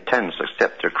like 9/10,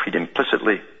 accept their creed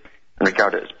implicitly and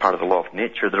regard it as part of the law of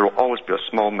nature, there will always be a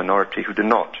small minority who do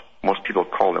not. Most people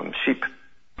call them sheep,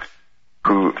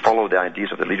 who follow the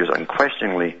ideas of the leaders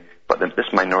unquestioningly, but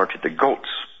this minority, the goats.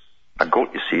 A goat,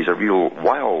 you see, is a real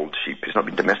wild sheep. He's not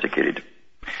been domesticated.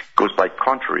 Goes by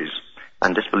contraries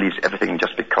and disbelieves everything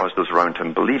just because those around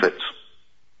him believe it.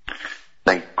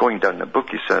 Then going down the book,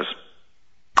 he says,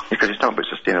 because he's talking about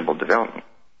sustainable development.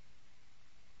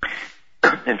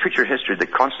 In future history, the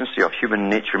constancy of human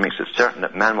nature makes it certain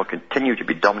that man will continue to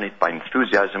be dominated by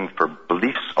enthusiasm for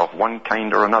beliefs of one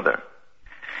kind or another.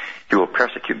 He will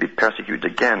be persecuted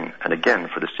again and again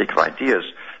for the sake of ideas,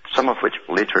 some of which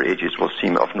later ages will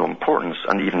seem of no importance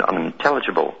and even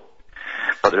unintelligible.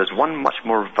 But there is one much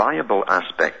more valuable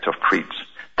aspect of creeds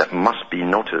that must be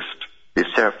noticed. They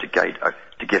serve to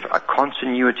give a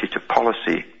continuity to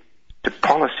policy,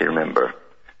 remember,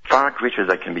 far greater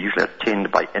than can be usually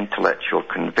attained by intellectual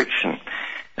conviction.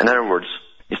 In other words,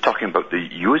 he's talking about the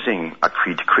using a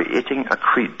creed, creating a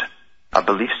creed, a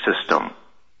belief system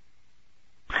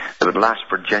that would last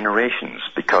for generations,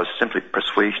 because simply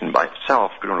persuasion by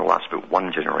itself could only last about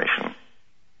one generation.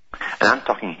 And I'm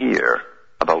talking here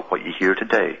about what you hear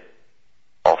today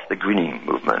of the greening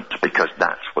movement, because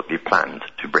that's what they planned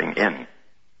to bring in.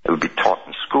 It would be taught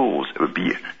in schools. It would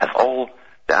have all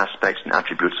the aspects and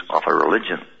attributes of a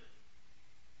religion.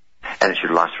 And it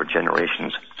should last for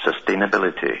generations.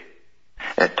 Sustainability.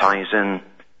 It ties in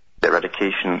the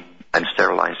eradication and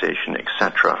sterilization,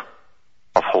 etc.,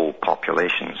 of whole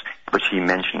populations, which he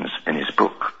mentions in his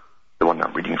book, the one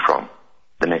I'm reading from,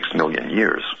 The Next Million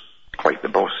Years. Quite the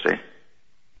boast, eh?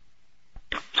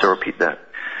 So repeat that.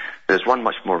 There's one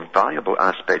much more valuable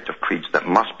aspect of creeds that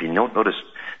must be noticed.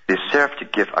 They serve to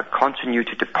give a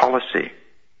continuity to policy.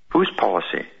 Whose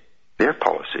policy? Their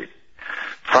policy.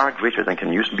 Far greater than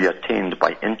can usually be attained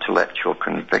by intellectual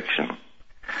conviction.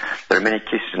 There are many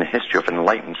cases in the history of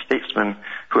enlightened statesmen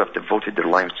who have devoted their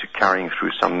lives to carrying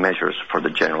through some measures for the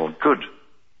general good.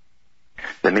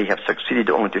 They may have succeeded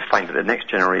only to find that the next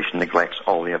generation neglects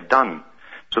all they have done,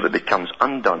 so that it becomes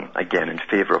undone again in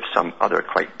favor of some other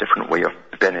quite different way of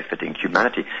benefiting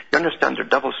humanity. You understand their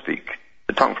doublespeak.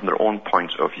 They're talking from their own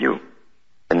points of view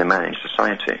in the managed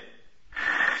society.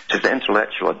 It is the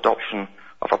intellectual adoption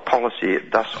of a policy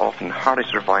thus often hardly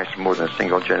survives for more than a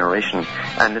single generation,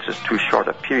 and this is too short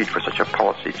a period for such a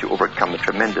policy to overcome the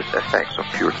tremendous effects of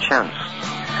pure chance.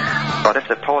 But if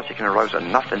the policy can arouse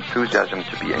enough enthusiasm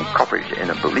to be incorporated in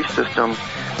a belief system,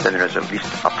 then there is at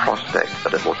least a prospect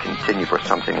that it will continue for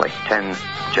something like 10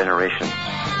 generations,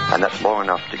 and that's long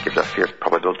enough to give a fair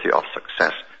probability of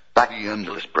success. Back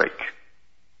to this break.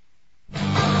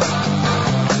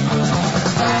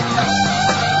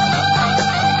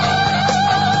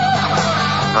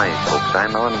 Hi folks,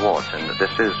 I'm Alan Watt, and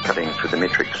this is Cutting Through the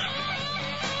Matrix,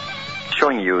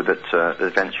 showing you that the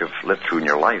events you've lived through in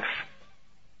your life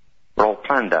were all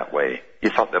planned that way. You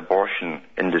thought the abortion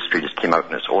industry just came out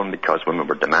on its own because women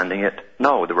were demanding it?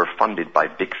 No, they were funded by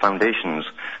big foundations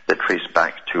that trace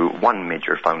back to one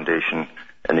major foundation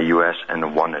in the US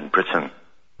and one in Britain.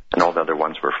 And all the other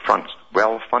ones were fronts,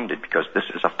 well funded, because this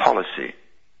is a policy.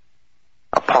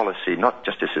 A policy, not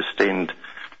just a sustained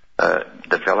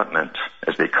development,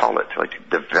 as they call it, like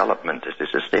development as they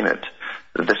sustain it.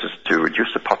 This is to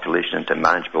reduce the population into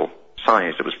manageable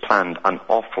size. It was planned an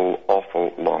awful,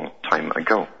 awful long time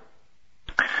ago.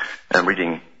 I'm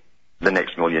reading The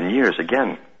Next Million Years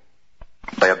again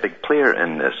by a big player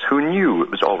in this who knew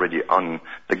it was already on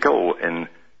the go in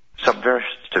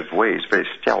subversive ways, very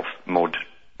stealth mode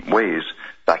ways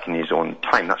back in his own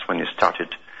time. That's when he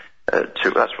started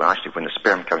that's when the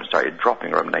sperm count started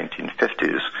dropping around the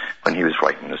 1950s when he was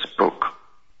writing this book.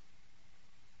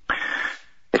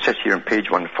 It says here on page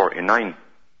 149,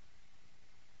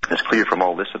 it's clear from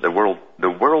all this that the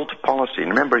world policy, and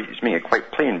remember he's making it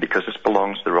quite plain because this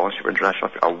belongs to the Royal Institute of International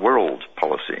Affairs, a world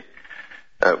policy,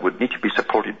 would need to be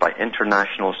supported by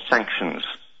international sanctions,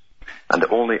 and the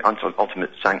only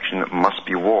ultimate sanction must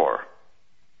be war.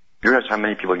 You realize how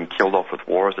many people are getting killed off with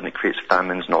wars, and it creates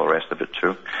famines and all the rest of it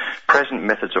too? Present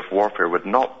methods of warfare would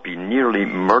not be nearly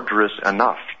murderous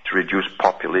enough to reduce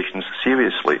populations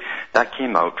seriously. That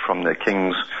came out from the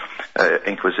King's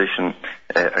Inquisition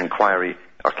inquiry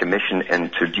or commission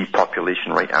into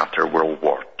depopulation right after World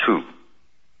War II,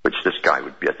 which this guy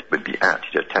would be at.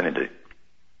 He attended it.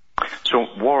 So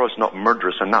war is not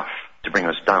murderous enough to bring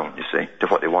us down, you see, to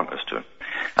what they want us to.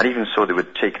 And even so, they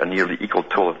would take a nearly equal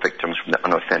toll of victims from the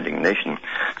unoffending nation.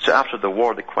 So after the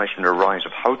war, the question arose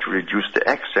of how to reduce the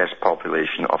excess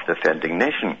population of the offending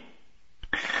nation.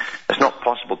 It's not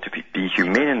possible to be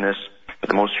humane in this, but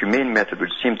the most humane method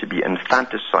would seem to be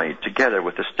infanticide together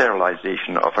with the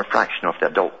sterilization of a fraction of the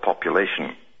adult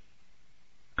population.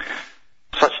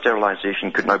 Such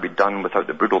sterilization could now be done without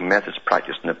the brutal methods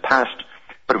practiced in the past,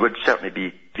 but it would certainly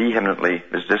be vehemently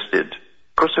resisted.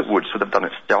 Of course it would, so they've done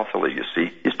it stealthily, you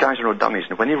see. These guys are no dummies,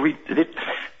 and when you read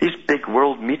these big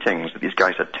world meetings that these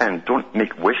guys attend, don't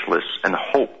make wish lists and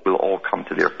hope we'll all come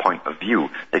to their point of view.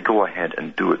 They go ahead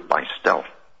and do it by stealth.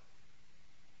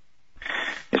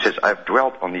 He says, I've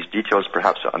dwelt on these details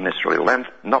perhaps at unnecessary length,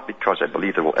 not because I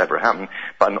believe they will ever happen,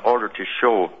 but in order to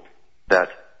show that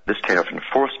this kind of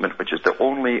enforcement, which is the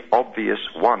only obvious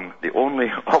one,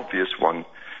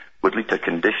 would lead to a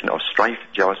condition of strife,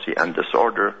 jealousy, and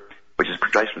disorder, which is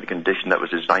precisely the condition that was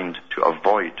designed to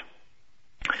avoid.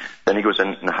 Then he goes in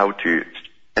on how to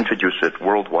introduce it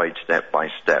worldwide step by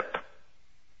step.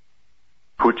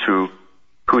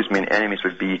 Whose main enemies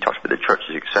would be, talks about the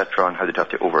churches, etc., and how they'd have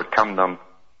to overcome them,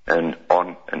 and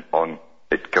on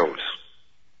it goes.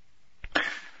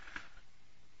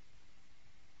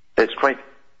 It's quite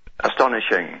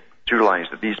astonishing to realize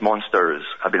that these monsters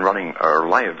have been running our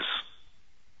lives,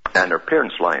 and our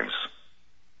parents' lives,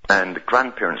 and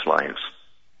grandparents' lives.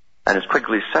 And as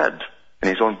Quigley said in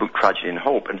his own book, Tragedy and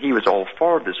Hope, and he was all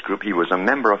for this group, he was a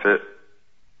member of it,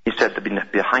 he said they've been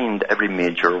behind every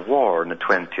major war in the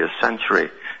 20th century,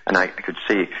 And I could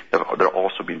say that they're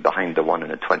also been behind the one in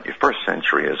the 21st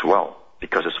century as well,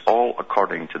 because it's all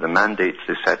according to the mandates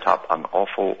they set up an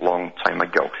awful long time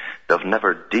ago. They've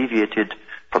never deviated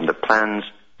from the plans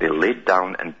they laid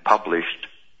down and published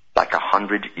like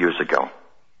 100 years ago.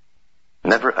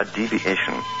 Never a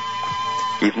deviation.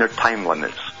 Even their time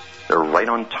limits, they're right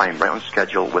on time, right on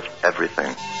schedule with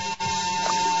everything.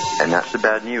 And that's the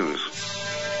bad news.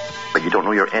 But you don't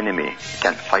know your enemy. You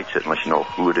can't fight it unless you know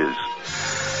who it is.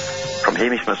 From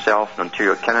Hamish myself in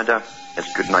Ontario, Canada,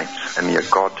 it's good night, and may your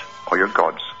God or your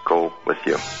gods go with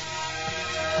you.